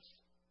past,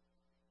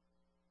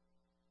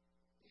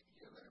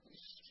 you're going to be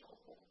so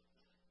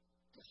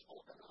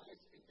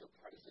disorganized in your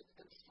present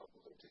and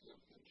stumble into your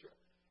future,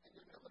 and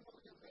you never know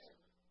you're there.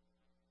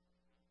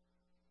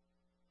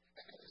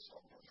 And it's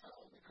so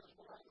profound because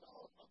what I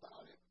love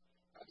about it,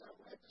 as I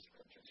read the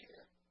scriptures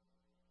here,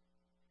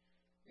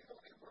 you know,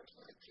 in verse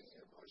 19, 19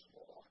 and verse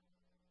 4,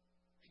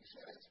 he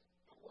says,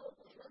 the work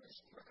was really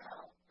split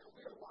out, and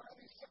we are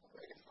widely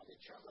separated from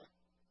each other.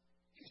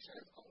 He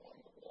says,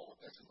 along the wall,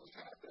 this is what's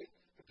happening.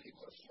 The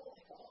people are so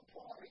far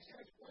apart. He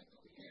says, when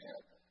you hear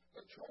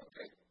the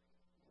trumpet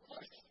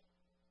rush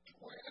to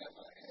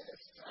wherever it is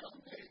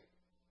sounding,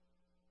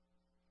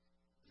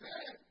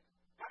 then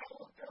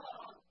our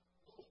God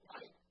will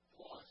fight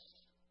for us.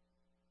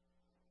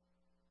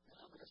 And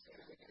I'm going to say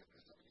that again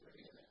because some of you are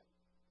hearing that.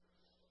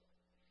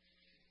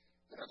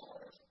 In other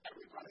words,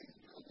 everybody's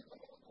building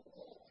along the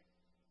wall.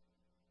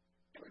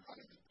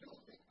 Everybody's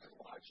building and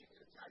watching.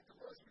 In fact,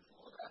 the verse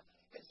before that,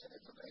 it says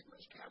the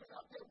laborers carried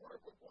out their work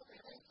with one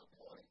hand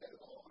supporting their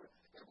Lord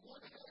and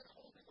one hand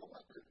holding a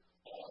weapon.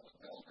 All the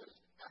builders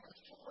had a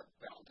sword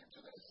belted to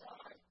their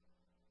side.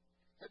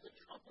 And the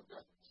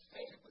trumpeter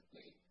stayed with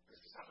me to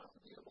sound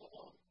the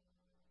alarm.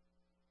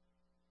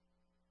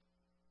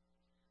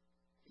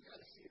 You got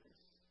to see this.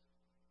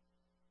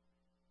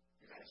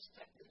 You got to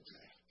step into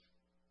that.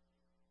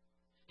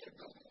 They're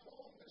building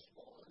along this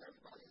wall, and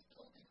everybody's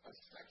building a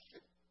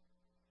section.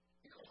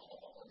 Because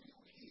all of you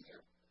here,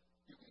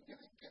 you can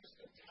give gifts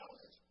and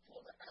talents for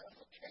the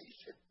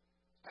edification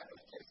of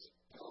this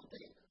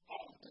building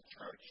of the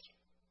church.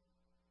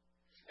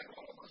 And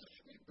all of us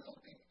should be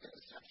building in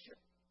a section.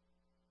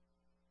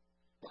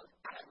 But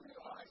I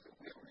realize,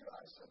 and we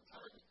realize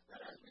sometimes,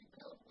 that as we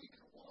build, we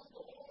can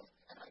wander off,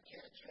 and I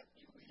can't check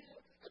you here,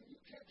 and you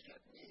can't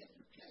check me, and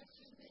you can't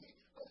see me.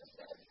 But it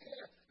says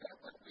here that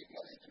when we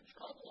get into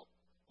trouble,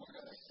 we're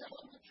going to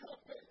sound the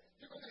trumpet.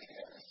 You're going to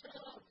hear the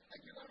sound, and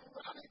you're going to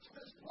rally to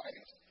this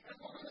place, and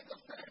we're going to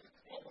defend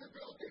what we're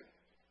building.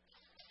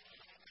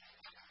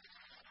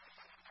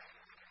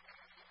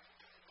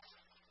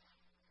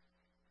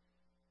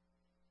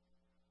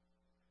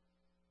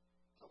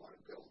 I want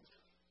to build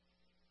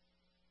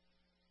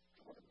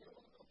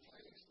a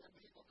place where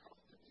people come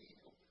to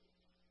kneel.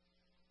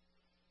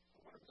 I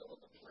want to build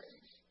a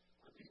place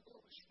where people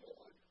are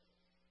restored.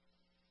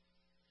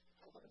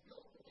 I want to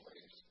build a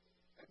place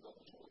and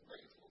those who are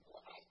grateful go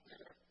out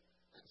there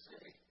and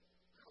say,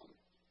 come.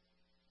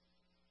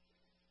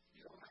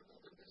 You don't have to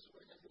live this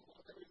way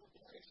anymore. There is a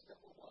place that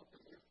will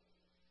welcome you.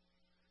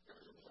 There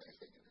is a place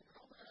that you can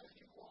come as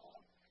you are,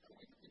 and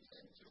we can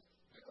begin to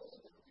build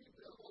and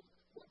rebuild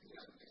what the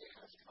enemy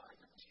has tried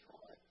to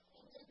destroy,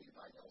 or maybe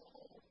by your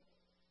own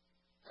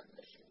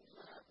admission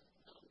you haven't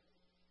done.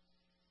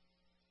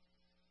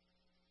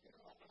 You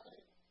know, I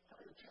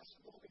heard a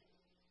testimony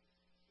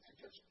that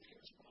just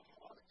pierced my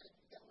heart and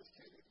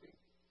devastated me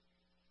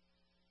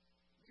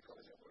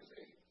because it was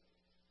a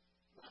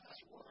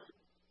last word.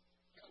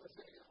 I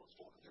was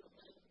talking to a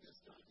man this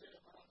time there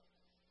about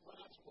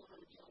last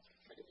words of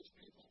famous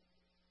people.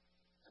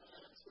 And I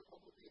asked them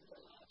what would be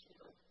their last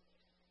word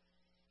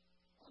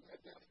on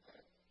their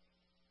deathbed.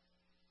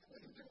 And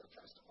then their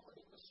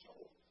testimony was so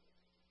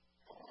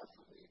hard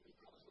for me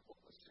because the book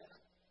was said,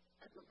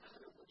 and the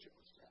manner in which it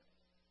was said.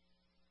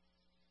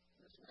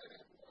 This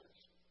man was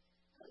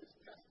at his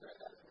deathbed,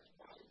 and his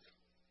wife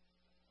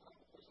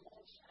was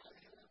alongside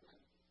him, and,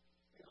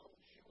 you know,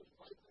 she was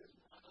wiping his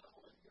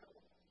brow, and, you know,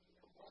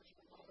 watching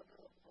him out of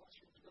her. Of course,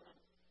 she was going to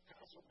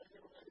pass away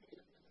already,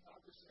 and the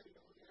doctor said, you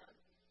know, he had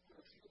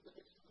a few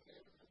minutes to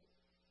live, and,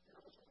 you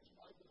know, so his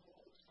wife was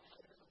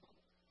alongside him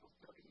for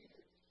 30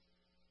 years.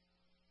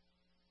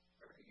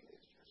 30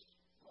 years just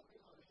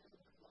loving on him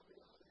and loving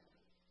on him.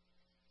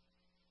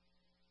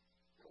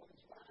 And when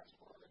his last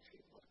words, he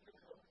looked at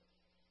her,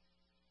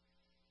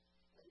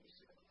 and he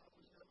said, I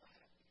was never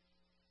happy.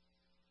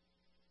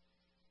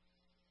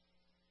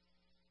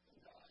 And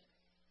died.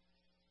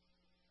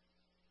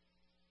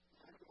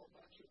 I don't know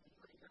about you,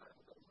 but he died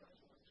with those last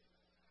words.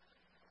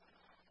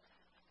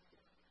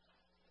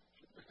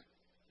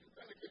 You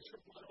better get your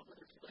blood over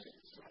his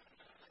face.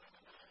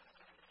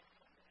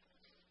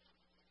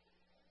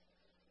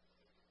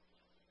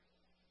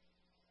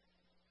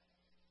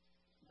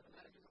 But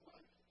imagine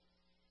what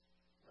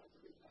the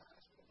reason I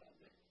asked him about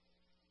me.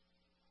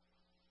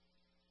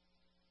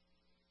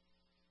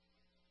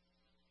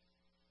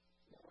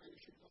 No way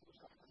she knows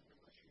I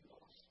remember she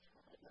lost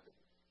her identity.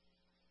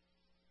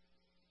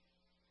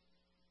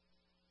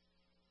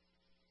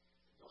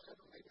 Don't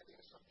ever make any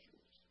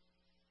assumptions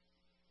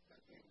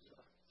that things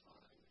are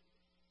fine,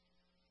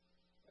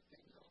 that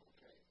things are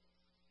okay.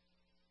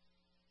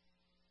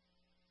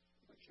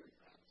 Make sure you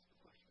ask the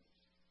questions.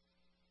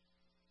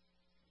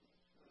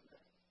 Know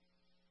that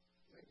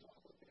things are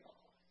what they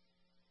are.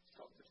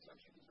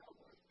 Self-deception is our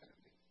worst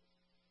enemy.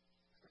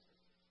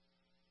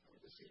 And we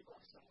deceive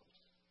ourselves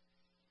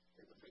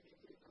into thinking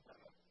we know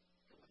better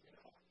than we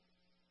are.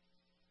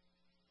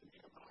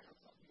 Nehemiah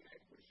felt the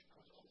anguish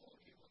because although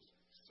he was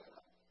set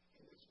up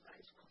in this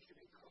nice, cushy,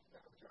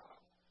 come-down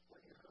job,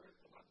 when he heard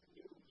about the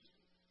news,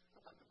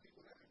 about the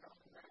people that had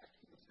gone back,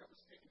 he was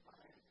devastated by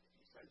it.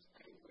 He says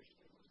anguish,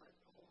 and it was like,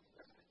 oh,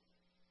 God,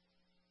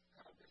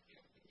 God, that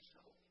can't be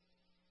so.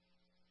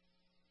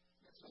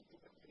 That's something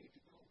that we need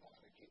to go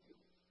about.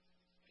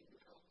 Can you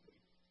help me?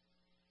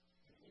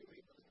 He knew he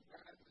was in a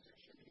bad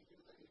position. He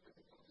knew that he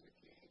couldn't go to the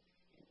king.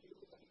 He knew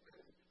that he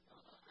couldn't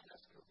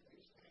ask him for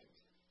his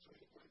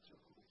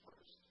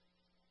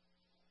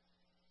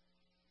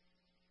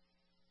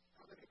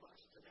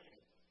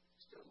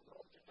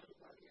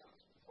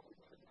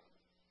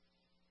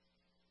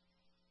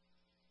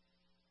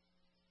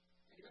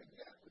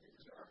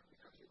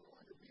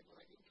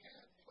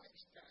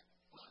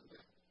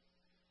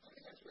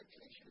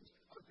generations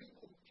of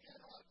people who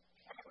cannot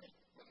carry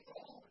the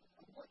load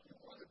of what you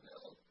want to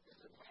build is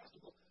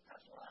impossible.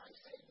 That's why I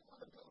say you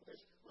want to build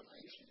this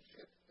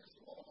relationship, this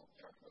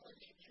long-term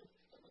relationship,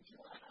 in which you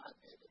are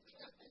happy and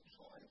content and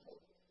joyful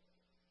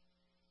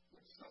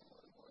with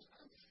someone who is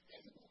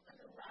unstable and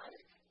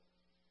erratic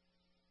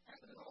and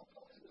an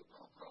all-going to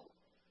go.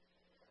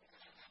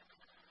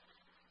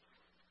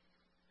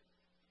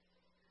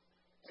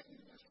 And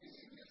you just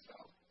believe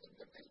yourself in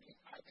the thinking,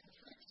 I can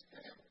fix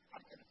him, I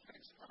can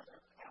fix her,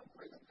 I'll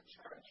bring them to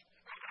church,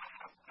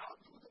 I'll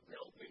do the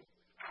building,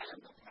 I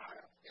am the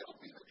fire, it'll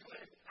be the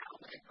clay,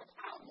 I'll make them,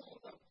 I'll mold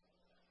them.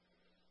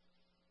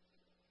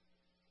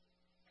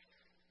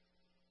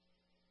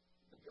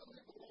 The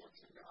building belongs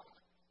to God.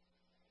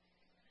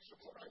 So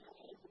put on your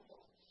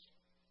overalls,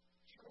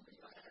 show me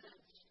your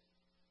hands,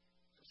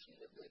 to see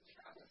if they're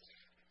callous,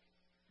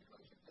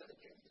 because you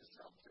dedicated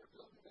yourself to the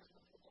building that's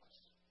before us.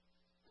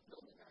 The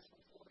building that's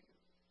before you.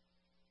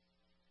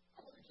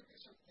 I want to give you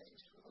some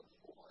things to look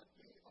for and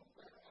be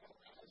aware of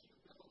as you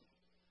build.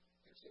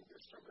 It's in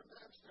your sermon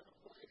master of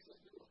life that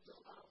you will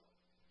fill out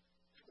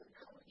to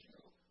encourage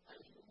you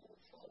as you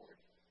move forward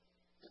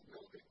in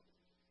building.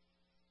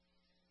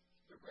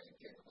 The great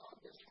thing about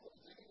this whole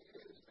thing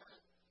is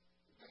that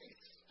they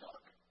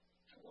stuck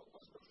to what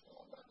was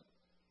before them,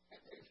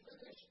 and they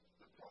finished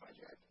the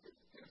project in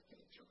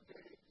 52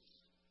 days.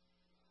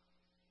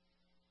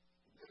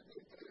 Then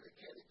they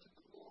dedicated to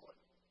the Lord.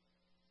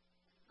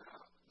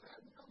 Now,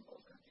 that number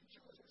 52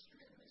 is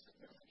extremely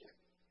significant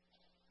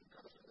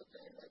because from the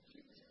day that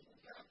Jesus was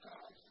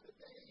baptized to the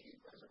day he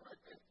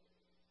resurrected,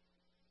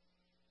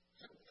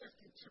 in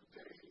 52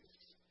 days,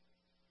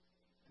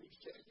 he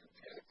said, you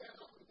tear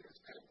down this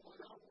temple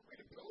and I will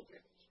rebuild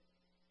it.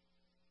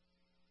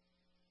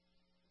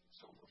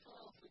 So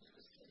profound for you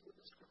to see what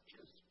the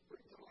scriptures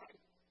bring to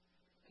light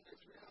in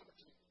this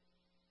reality.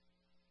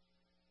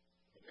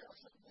 There are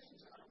some things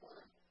that I want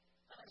to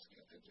ask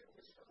you to do.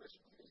 First,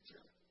 we need to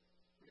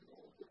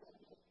remove the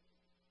rule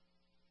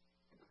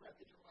from the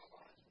wreckage of our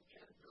lives. We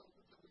can't build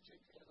until we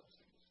take care of those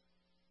things.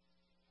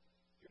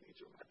 You need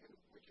to reckon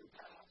with your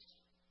past.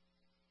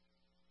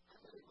 How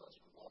many of us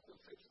would love to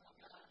fix our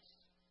past?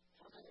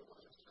 How many of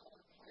us are still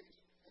in place?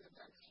 And if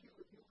that's you,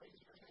 if you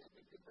raise your hand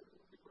and give it a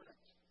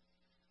regret.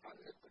 I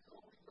live with no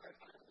regret.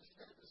 I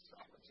understand the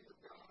sovereignty of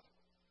God.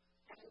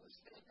 I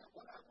understand that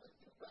what I went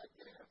through back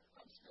there,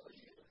 I'm still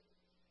here.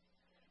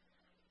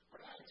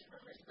 What I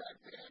experienced back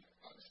then,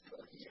 I'm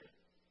still here.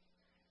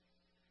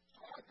 So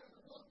I can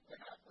look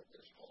back with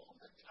this whole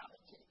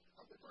mentality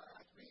of the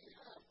glass being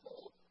half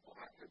full, or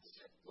I can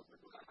sit with the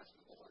glass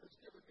the Lord has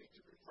given me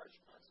to refresh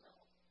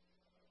myself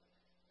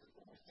and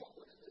move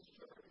forward in this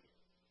journey.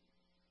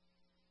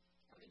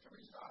 I need to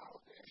resolve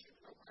the issues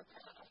of my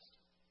past.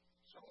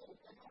 So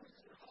I'm only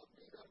going to help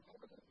me enough, I'm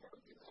going to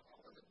work enough,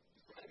 I'm going to be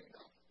right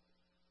enough.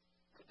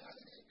 My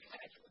daddy didn't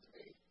catch with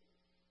me.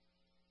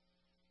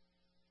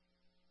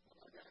 But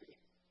my daddy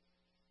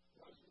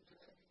loves me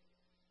today.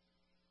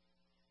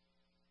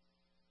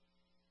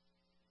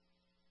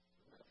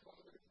 My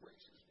father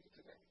embraces me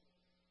today.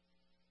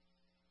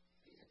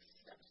 He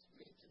accepts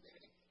me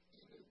today,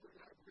 even when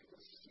I bring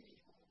a seed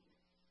home.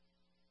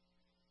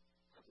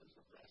 That was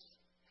the best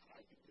that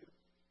I can do.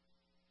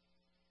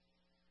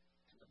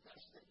 And the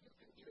best that you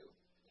can do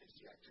is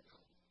yet to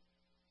come.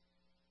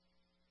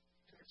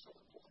 And it's so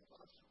important for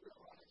us to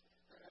realize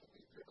that as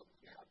we build,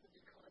 we have to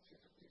be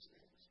conscious of these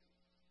things.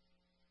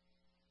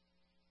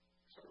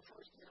 So the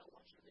first thing I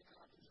want you to be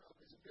conscious of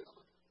is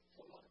build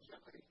for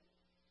longevity.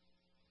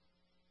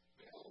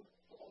 Build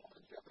for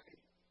longevity.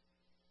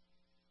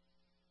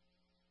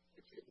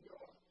 It's in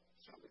your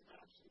sermon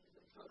maps, you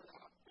can fill it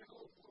out.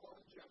 Build for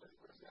longevity.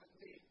 What does that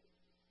mean?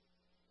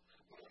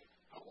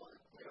 I want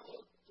to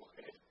build for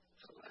it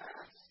to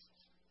last.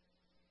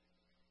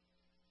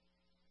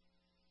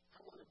 I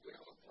want to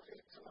build for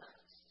it to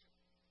last.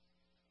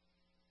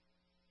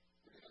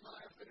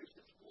 Nehemiah finished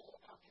his wall.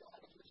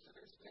 Archaeologists to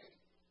this day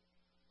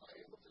are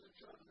able to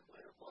determine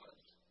where it was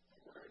and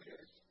where it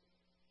is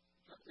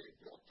that they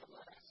built to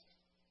last.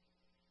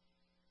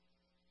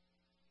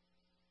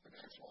 And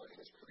that's what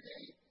it is,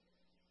 create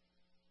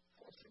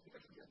for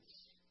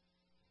significance.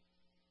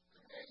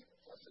 Create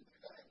for significance.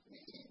 That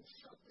means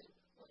something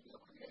when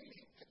you're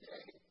creating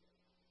today,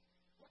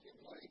 when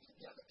you're putting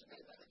together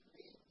today, that it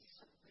means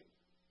something.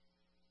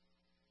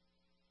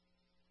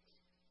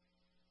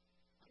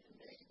 When you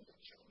name the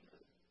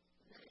children,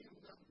 name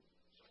them,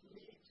 so it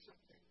means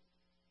something.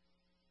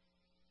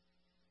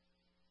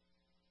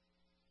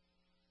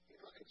 You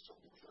know, it's so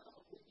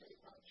profound. We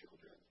name our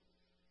children.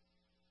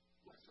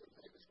 My son's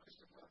name is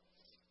Christopher.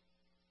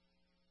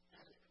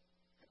 And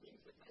it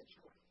means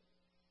adventurer.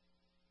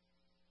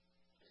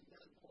 And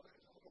that boy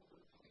is all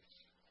over the place.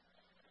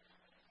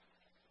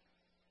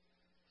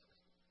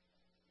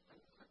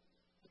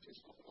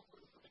 Just all over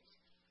the place.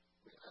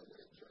 We had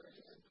a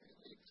journey in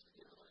 3 weeks,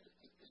 you know, in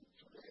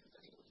 2 days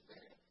that he was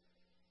there.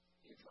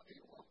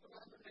 He walked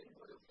around the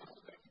neighborhood and found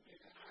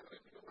everything. And I don't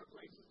even know where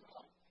places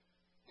are.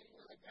 And he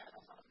was like, Dad,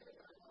 I found it,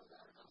 I found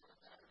that, I found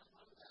that, I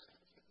found that.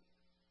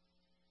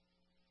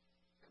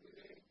 Every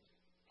day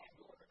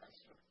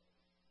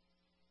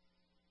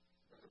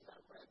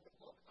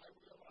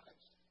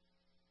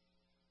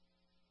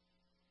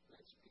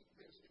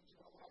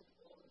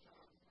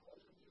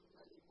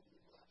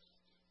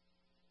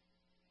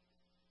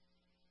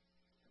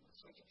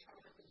such a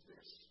time as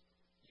this,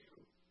 you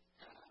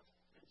have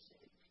been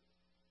saved.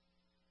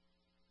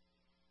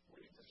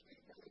 We need to speak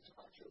into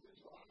our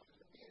children's lives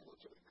and be able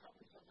to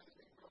encourage them as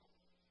they grow.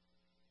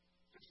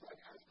 Just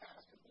like as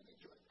pastors, we need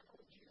to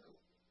encourage you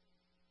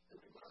and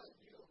remind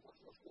you of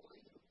what's before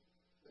you.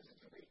 Listen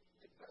to me,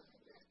 it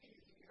doesn't get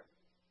easier.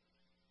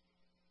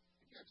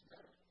 It gets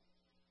better.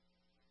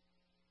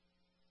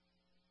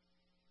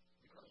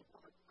 Because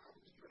what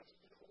comes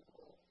dressed in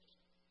overalls.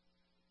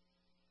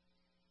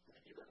 And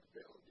if you're going to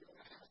build, you're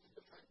going to have to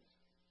defend.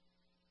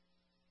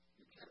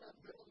 You cannot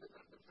build and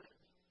not defend.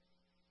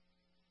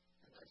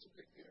 And that's a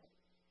big deal.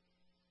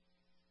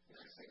 And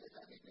I say that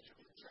I need to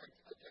protect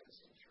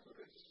against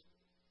intruders.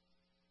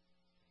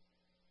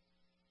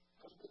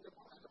 Husband of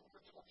mine, I want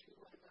to talk to you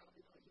right now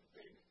because it's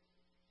big.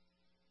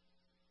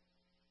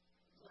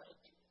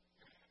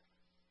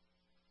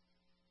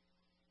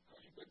 That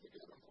you've been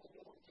together for a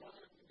long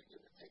time, you begin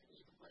to take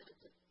me for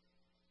granted.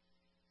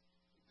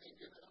 You think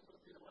that I'm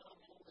going to be around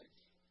always.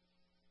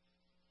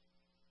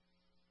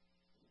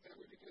 And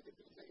we begin to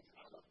do things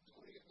out of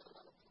duty and not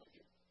out of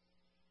pleasure.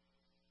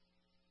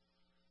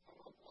 I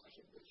love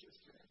washing dishes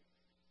today.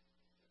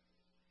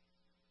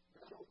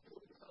 I don't do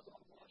it because I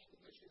love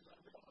washing dishes. I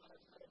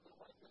realize that if my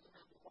wife doesn't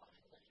have to wash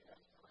them, that she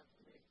has time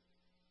for me.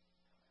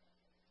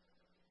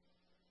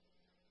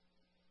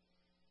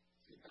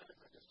 See, guys,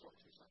 I just told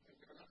you something.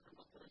 You're not going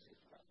to Thursday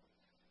forever.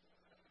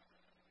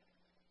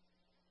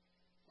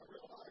 I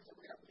realize that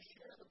we have to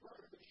share the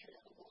burden and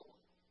share the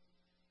load.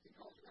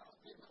 Because God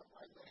may not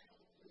like to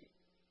help me.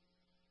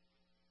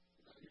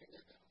 You know, you didn't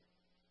get that.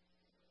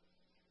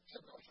 So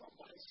go from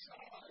my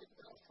side,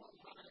 go from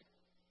my,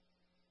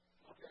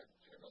 okay,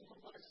 so go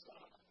from my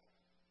side.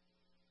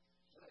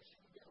 So that she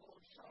can be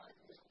alongside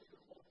and then we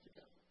can walk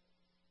together.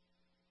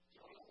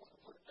 So I don't want to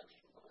put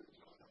extra burdens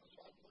on her.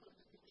 So I've learned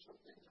to do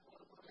some things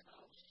around my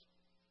house.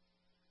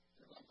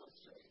 And I'm not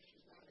saying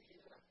she's not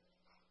here.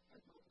 I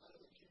know better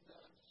than she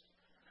does.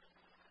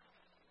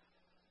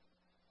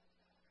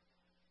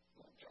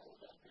 Don't tell her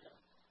that there.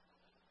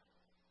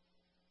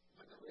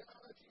 But the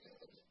reality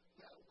is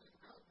that we've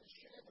got to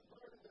share the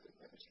burden of the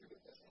ministry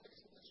with this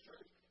place in this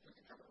church. You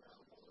can come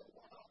around for a little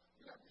while.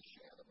 You have to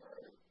share the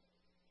burden.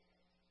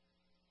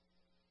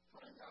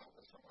 Find out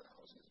what someone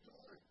else is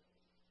doing.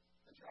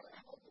 And try to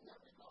help in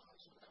that regard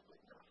so that when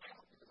you're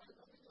out, because I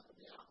know you're going to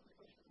be out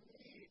because you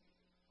need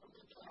a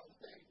mental health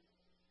day.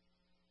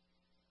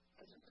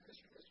 As a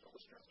ministry, it's so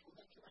stressful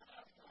that you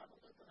have to have a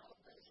mental health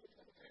day, so you're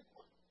going to take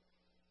one.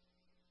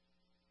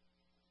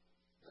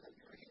 That if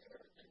you're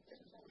here and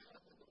things don't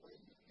happen the way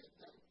you get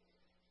them,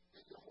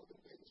 and you're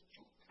holding things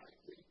too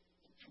tightly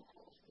and too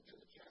closely to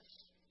the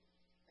chest,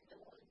 and they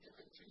weren't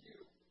given to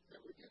you, they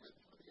were given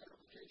for the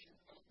edification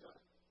of the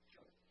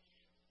church.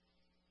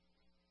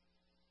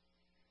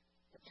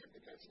 Protect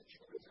against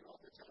intruders, and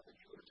all the time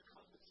intruders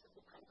come in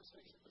simple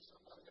conversation with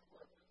somebody at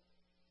work.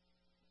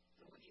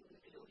 And when you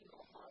reveal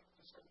your heart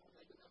to someone,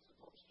 maybe not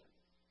supposed to.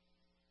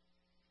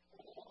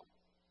 Or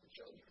the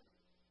children.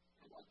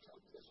 And I tell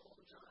you this all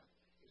the time.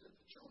 Is that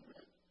the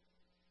children,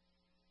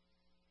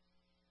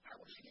 I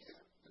was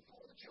here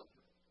before the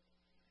children.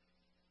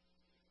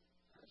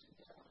 I said,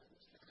 yeah, I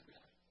understand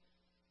that.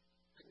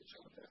 And the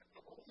children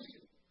are going to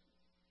leave.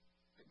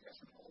 And guess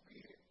who won't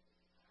be here?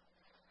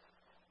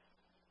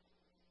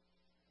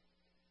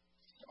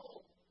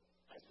 So,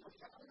 as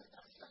profound as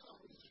that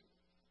sounds,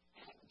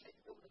 I have to take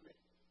note of it.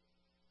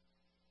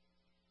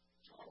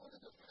 So I want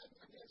to defend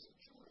against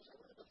intruders. I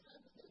want to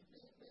defend against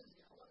being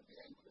busy. I want to be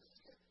able to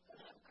sit and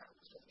have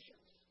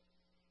conversations.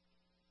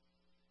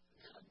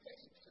 And have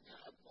dates and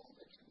have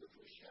moments in which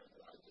we share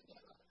life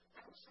together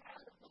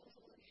outside of those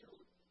who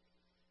intrude.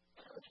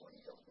 I have a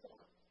 20-year-old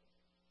daughter.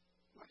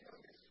 My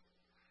youngest.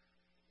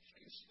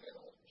 She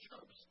still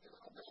jumps in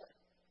our bed.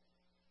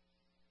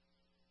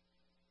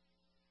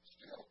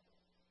 Still.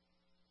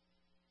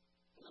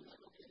 And I'm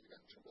like, okay, you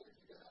got 2 minutes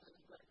to get out of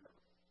this bedroom.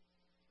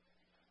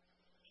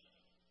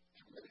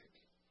 2 minutes.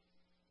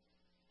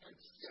 And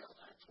still,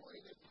 at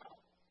 20 years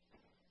old,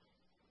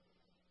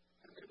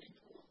 and maybe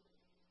 4.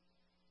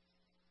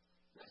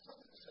 That's not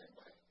in the same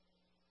way.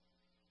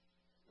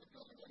 The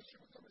building ministry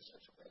with them in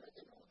such a way that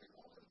they know what they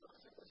want. And I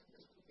said, listen,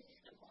 this is me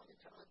and mommy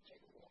time,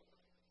 take a walk.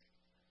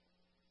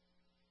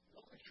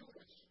 No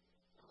intruders.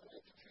 I'm going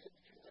to interfere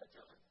between that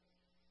time.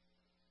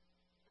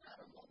 I had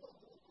a mother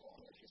who would call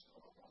me, she's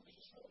still around,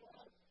 she's still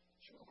alive.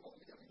 She would call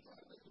me every 5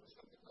 minutes or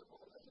something like,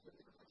 oh, that's a bit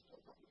because I'm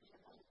still talking to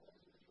somebody who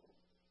is in this room.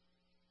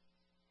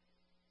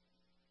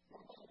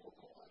 My mom would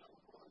call and I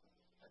would run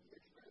at the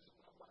expense of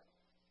my life.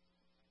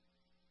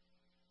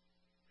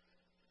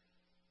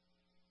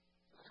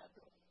 I had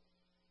to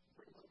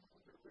bring my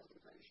mom to the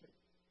realization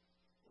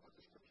of what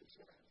the scripture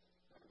says.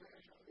 That a man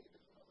shall leave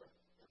his mother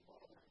and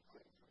father and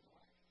cling to his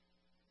wife.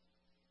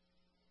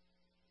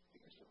 He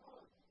used to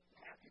run,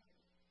 happy.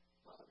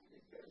 Father, you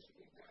need this,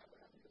 you need that,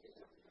 whatever you need,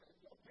 everything.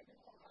 Don't take it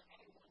on. I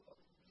don't want to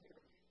love you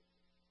dearly.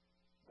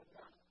 But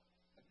not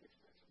at the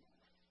expense of my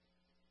life.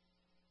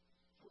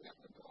 So we have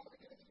to guard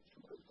against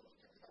intruders, those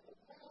things that will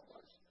rob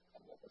us of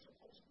what we're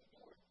supposed to be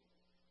doing.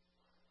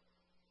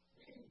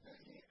 Being busy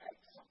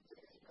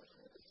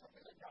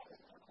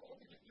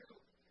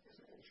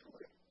into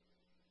it.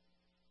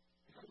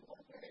 Because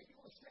one day you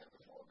will stand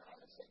before God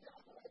and say,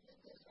 God, I did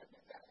this, I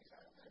did that. He said,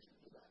 I didn't ask you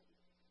to do that.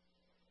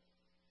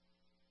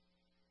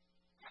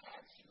 I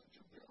asked you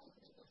to build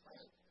me the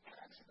faith. I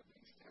asked you to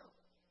be still.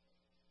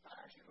 I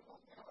asked you to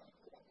look down and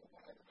look at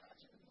my life. I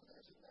asked you to do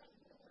this and that.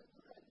 You don't want to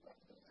do that. You don't want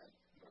to do that.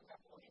 You don't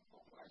have worship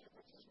for pleasure,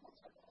 but just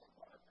looks like all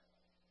work.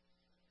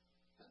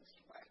 And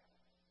sweat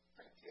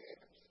and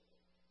tears.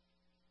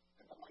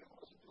 And nobody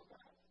wants to do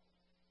that.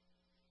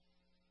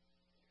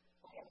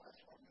 Oh,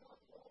 that's why we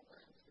don't go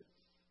around this.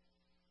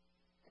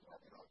 That's why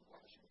we don't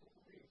worship for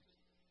the week.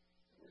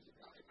 There's a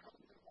guy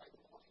coming to the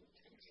Bible and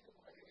takes it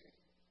away.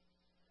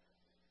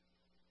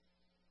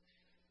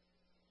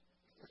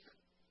 Listen.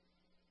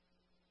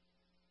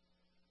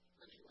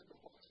 As you in the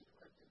box is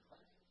right in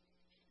front.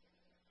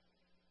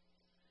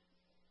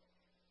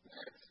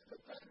 Next,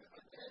 defend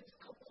against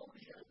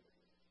corrosion.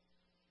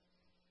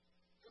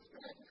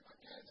 Defend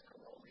against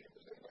corrosion.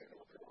 Does anybody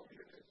know what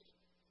corrosion is?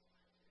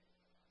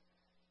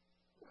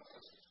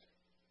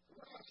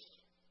 Rust.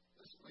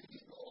 The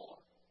squeaky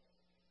door.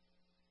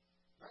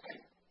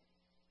 Right?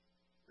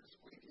 The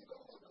squeaky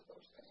door of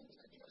those things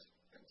that just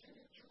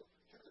continue to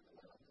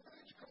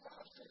bridge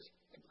collapses.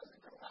 It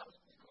doesn't collapse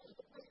because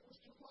the weight was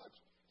too much.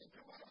 It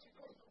collapses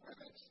because the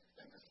rivets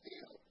and the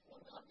steel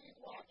were not being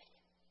watched.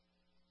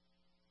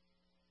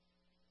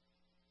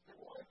 They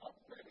weren't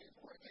upgraded. They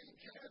weren't taken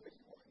care of it.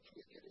 You weren't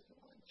tweaking it. You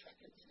weren't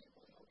checking to see if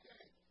it was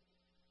okay.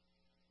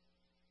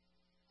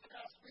 I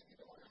got a squeaky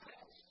door in the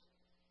house.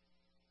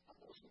 I'm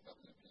going to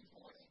WP's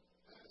morning.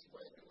 That's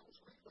why it don't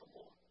squeak no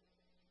more.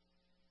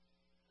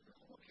 There's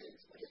no more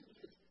case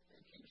changes and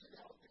keeps it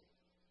healthy.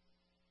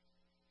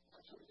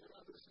 That's what you're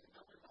understanding.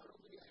 Now we're not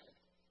over your head.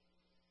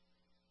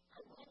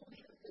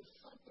 Corrosion is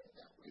something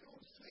that we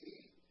don't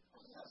see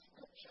unless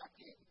we're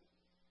checking.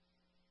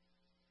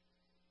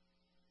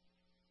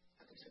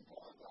 And it's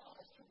important for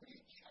us to be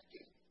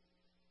checking.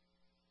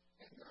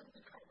 And your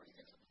recovery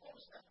is a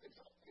process. It's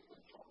a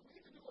inventory. We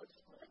do it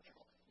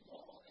spiritual,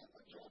 moral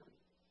inventory.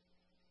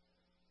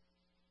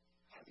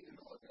 How do you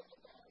know if you're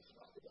alive? It's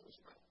not the other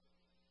stuff.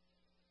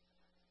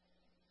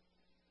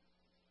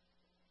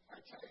 I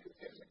tell you,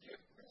 there's a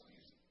gift real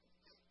easy.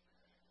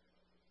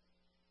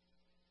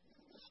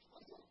 You just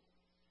swallow.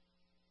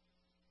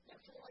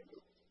 That's all I do.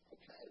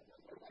 Okay,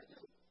 what do I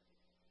do?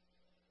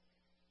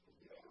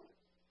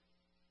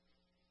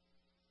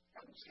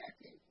 I'm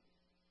checking.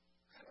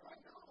 How do I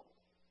know?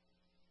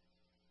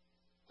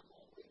 I'm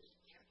always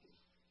checking.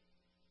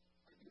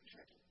 Are you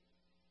checking?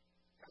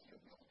 As you're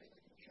building,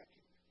 are you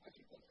checking? As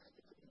you look at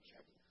it, are you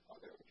checking? Are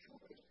there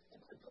intruders in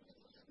my building?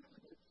 Was there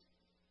really?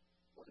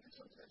 What if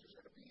something that's just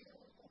going to be here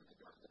and going to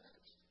God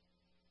next?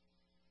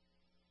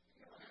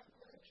 You know, I have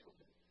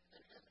grandchildren.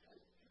 And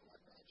you know, my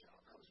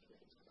grandchild, I was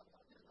reading stuff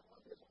about this. I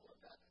want this, I want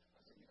that. I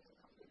said, you got to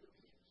know your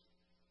views.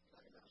 You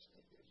got to know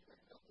state this. You got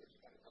to know this. You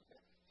got to know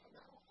that. So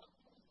now I'm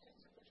doing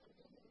things in which I'm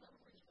doing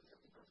memories for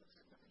every person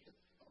said,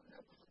 I'll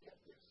never forget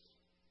this.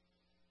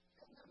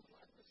 I'll never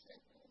forget the same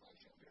thing with my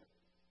children.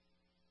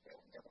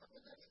 They'll never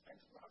forget that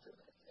space locker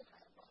that I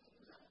have on the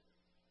ground.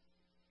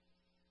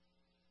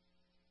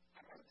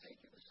 I got to take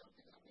you to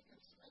something that we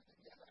can spend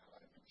together. I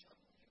got to do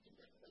something with you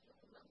together that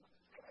you'll remember.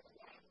 I got to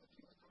laugh with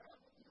you and cry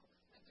with you.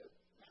 And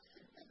that's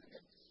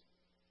significance.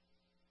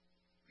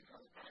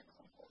 Because I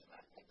know for a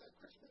fact that that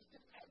Christmas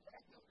didn't have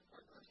back up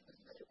for Christmas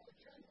Day or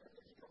January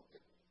as you go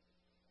in.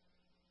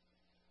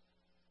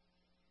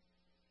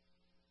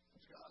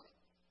 It's God.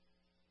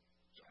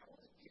 So I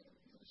want to give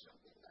you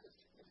something that is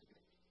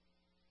significant.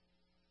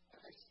 And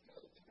I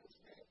still, to this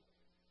day,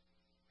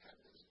 have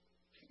this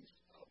piece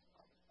of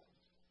a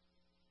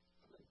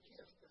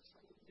gift that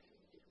someone gave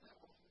me in my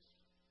office.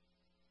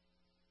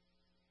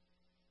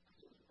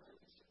 It was very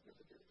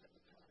significant at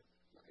the time.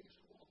 When I used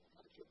to walk with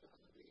my children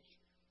on the beach,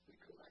 we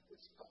collected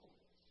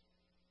stones.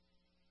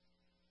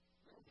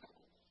 Little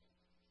pebbles.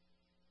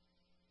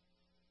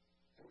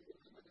 And we would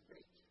come to the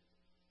beach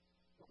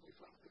when we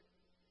found it.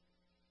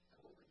 And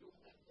what we do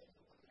that day,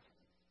 and what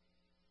happened.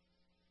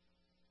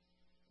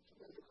 So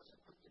many of us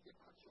are quick to give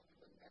our children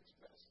the next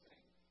best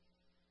thing,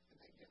 and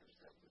they get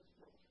themselves in this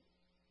broken.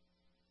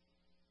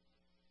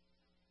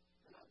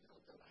 And I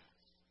built the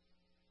last.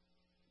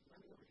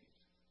 Memories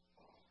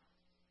are.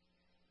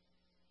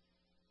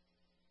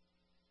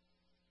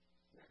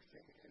 Next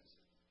thing is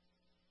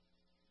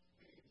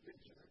be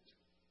vigilant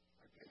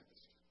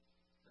against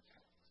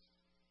attacks.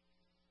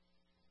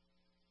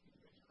 Be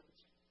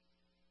vigilant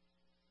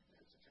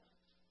against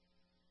attacks.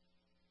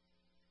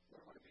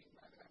 What do I mean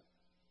by that?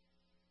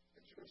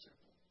 It's very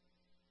simple.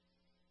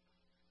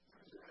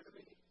 What is your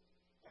enemy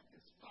that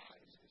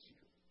despises you?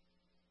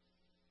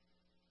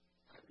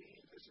 I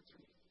mean, listen to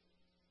me.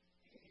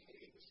 He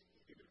hates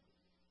you.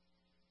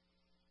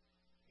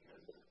 He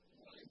doesn't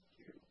like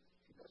you.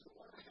 He doesn't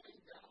want to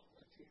hang out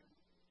with you.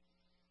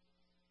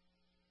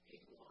 He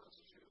wants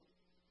to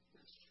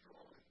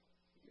destroy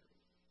you.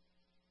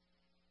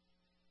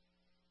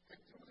 And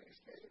through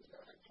these days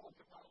that I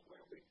talked about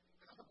where we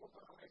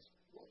compromise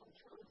long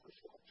term for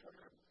short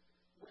term,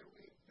 where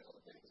we build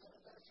things out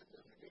of that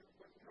significant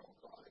when you don't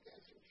guard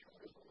against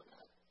intruders, when we're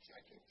not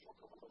checking for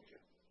corrosion.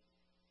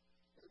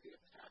 When the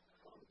attack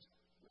comes,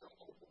 we're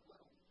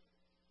overwhelmed.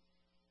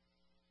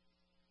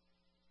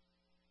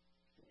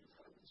 And you've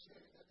heard me say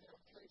that there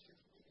are places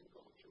we can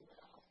go to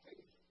where our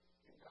faith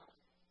in God.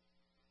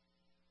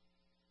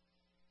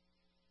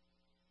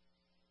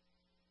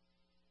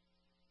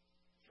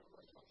 So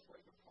let's not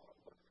afraid of hard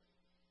work.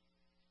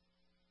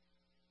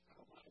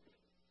 I don't mind it.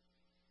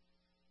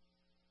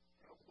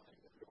 I don't mind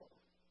it at all.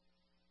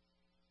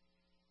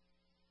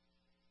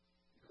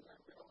 Because I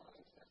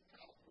realize that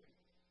Calvary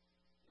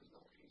was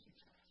no easy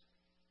task.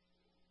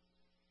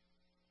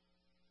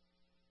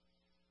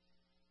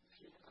 You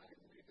see, I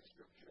read the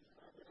scriptures and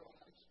I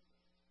realize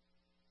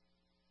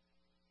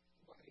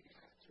what he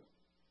had to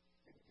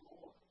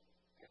endure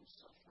and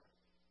suffer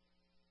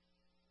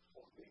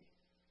for me.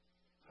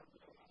 I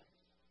realize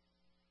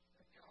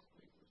that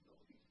Calvary was no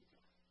easy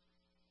task.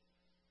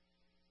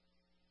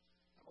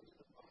 I was in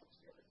the Bronx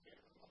the other day,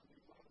 and a lot of you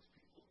Bronx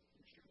people,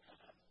 you should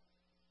have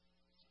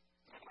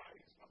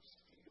eyes of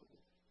steel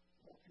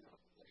walking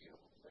up the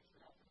hill that you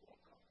have to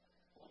walk up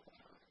all the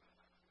time.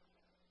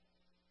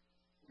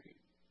 We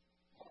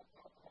parked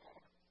our car,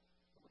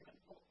 and we had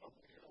to go up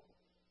the hill,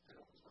 and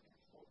I was looking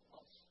for a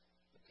bus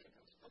to take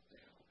us up the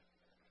hill.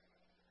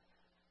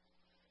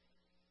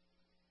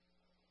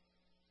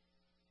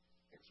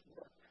 It's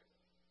work.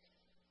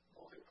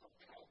 Going up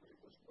Calvary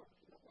was work.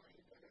 You know why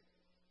he did it?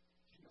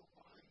 You know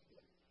why he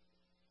did it?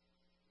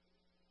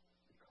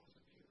 Because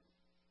of you.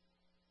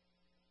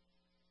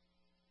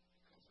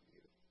 Because of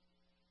you.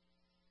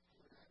 I'm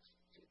going to ask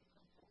you to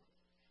come forward.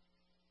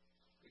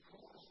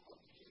 Because of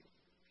you.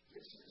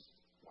 This is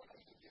why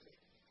he did it.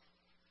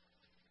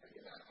 And he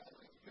not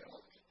only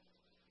built,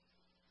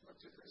 but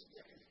to this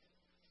day,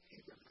 he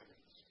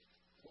remains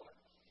what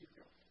he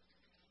built.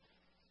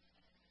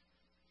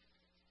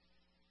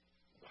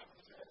 The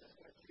Bible says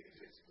that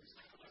Jesus is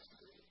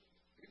constantly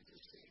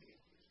interceding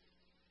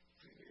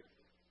for you.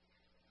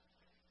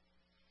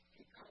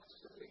 He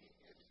constantly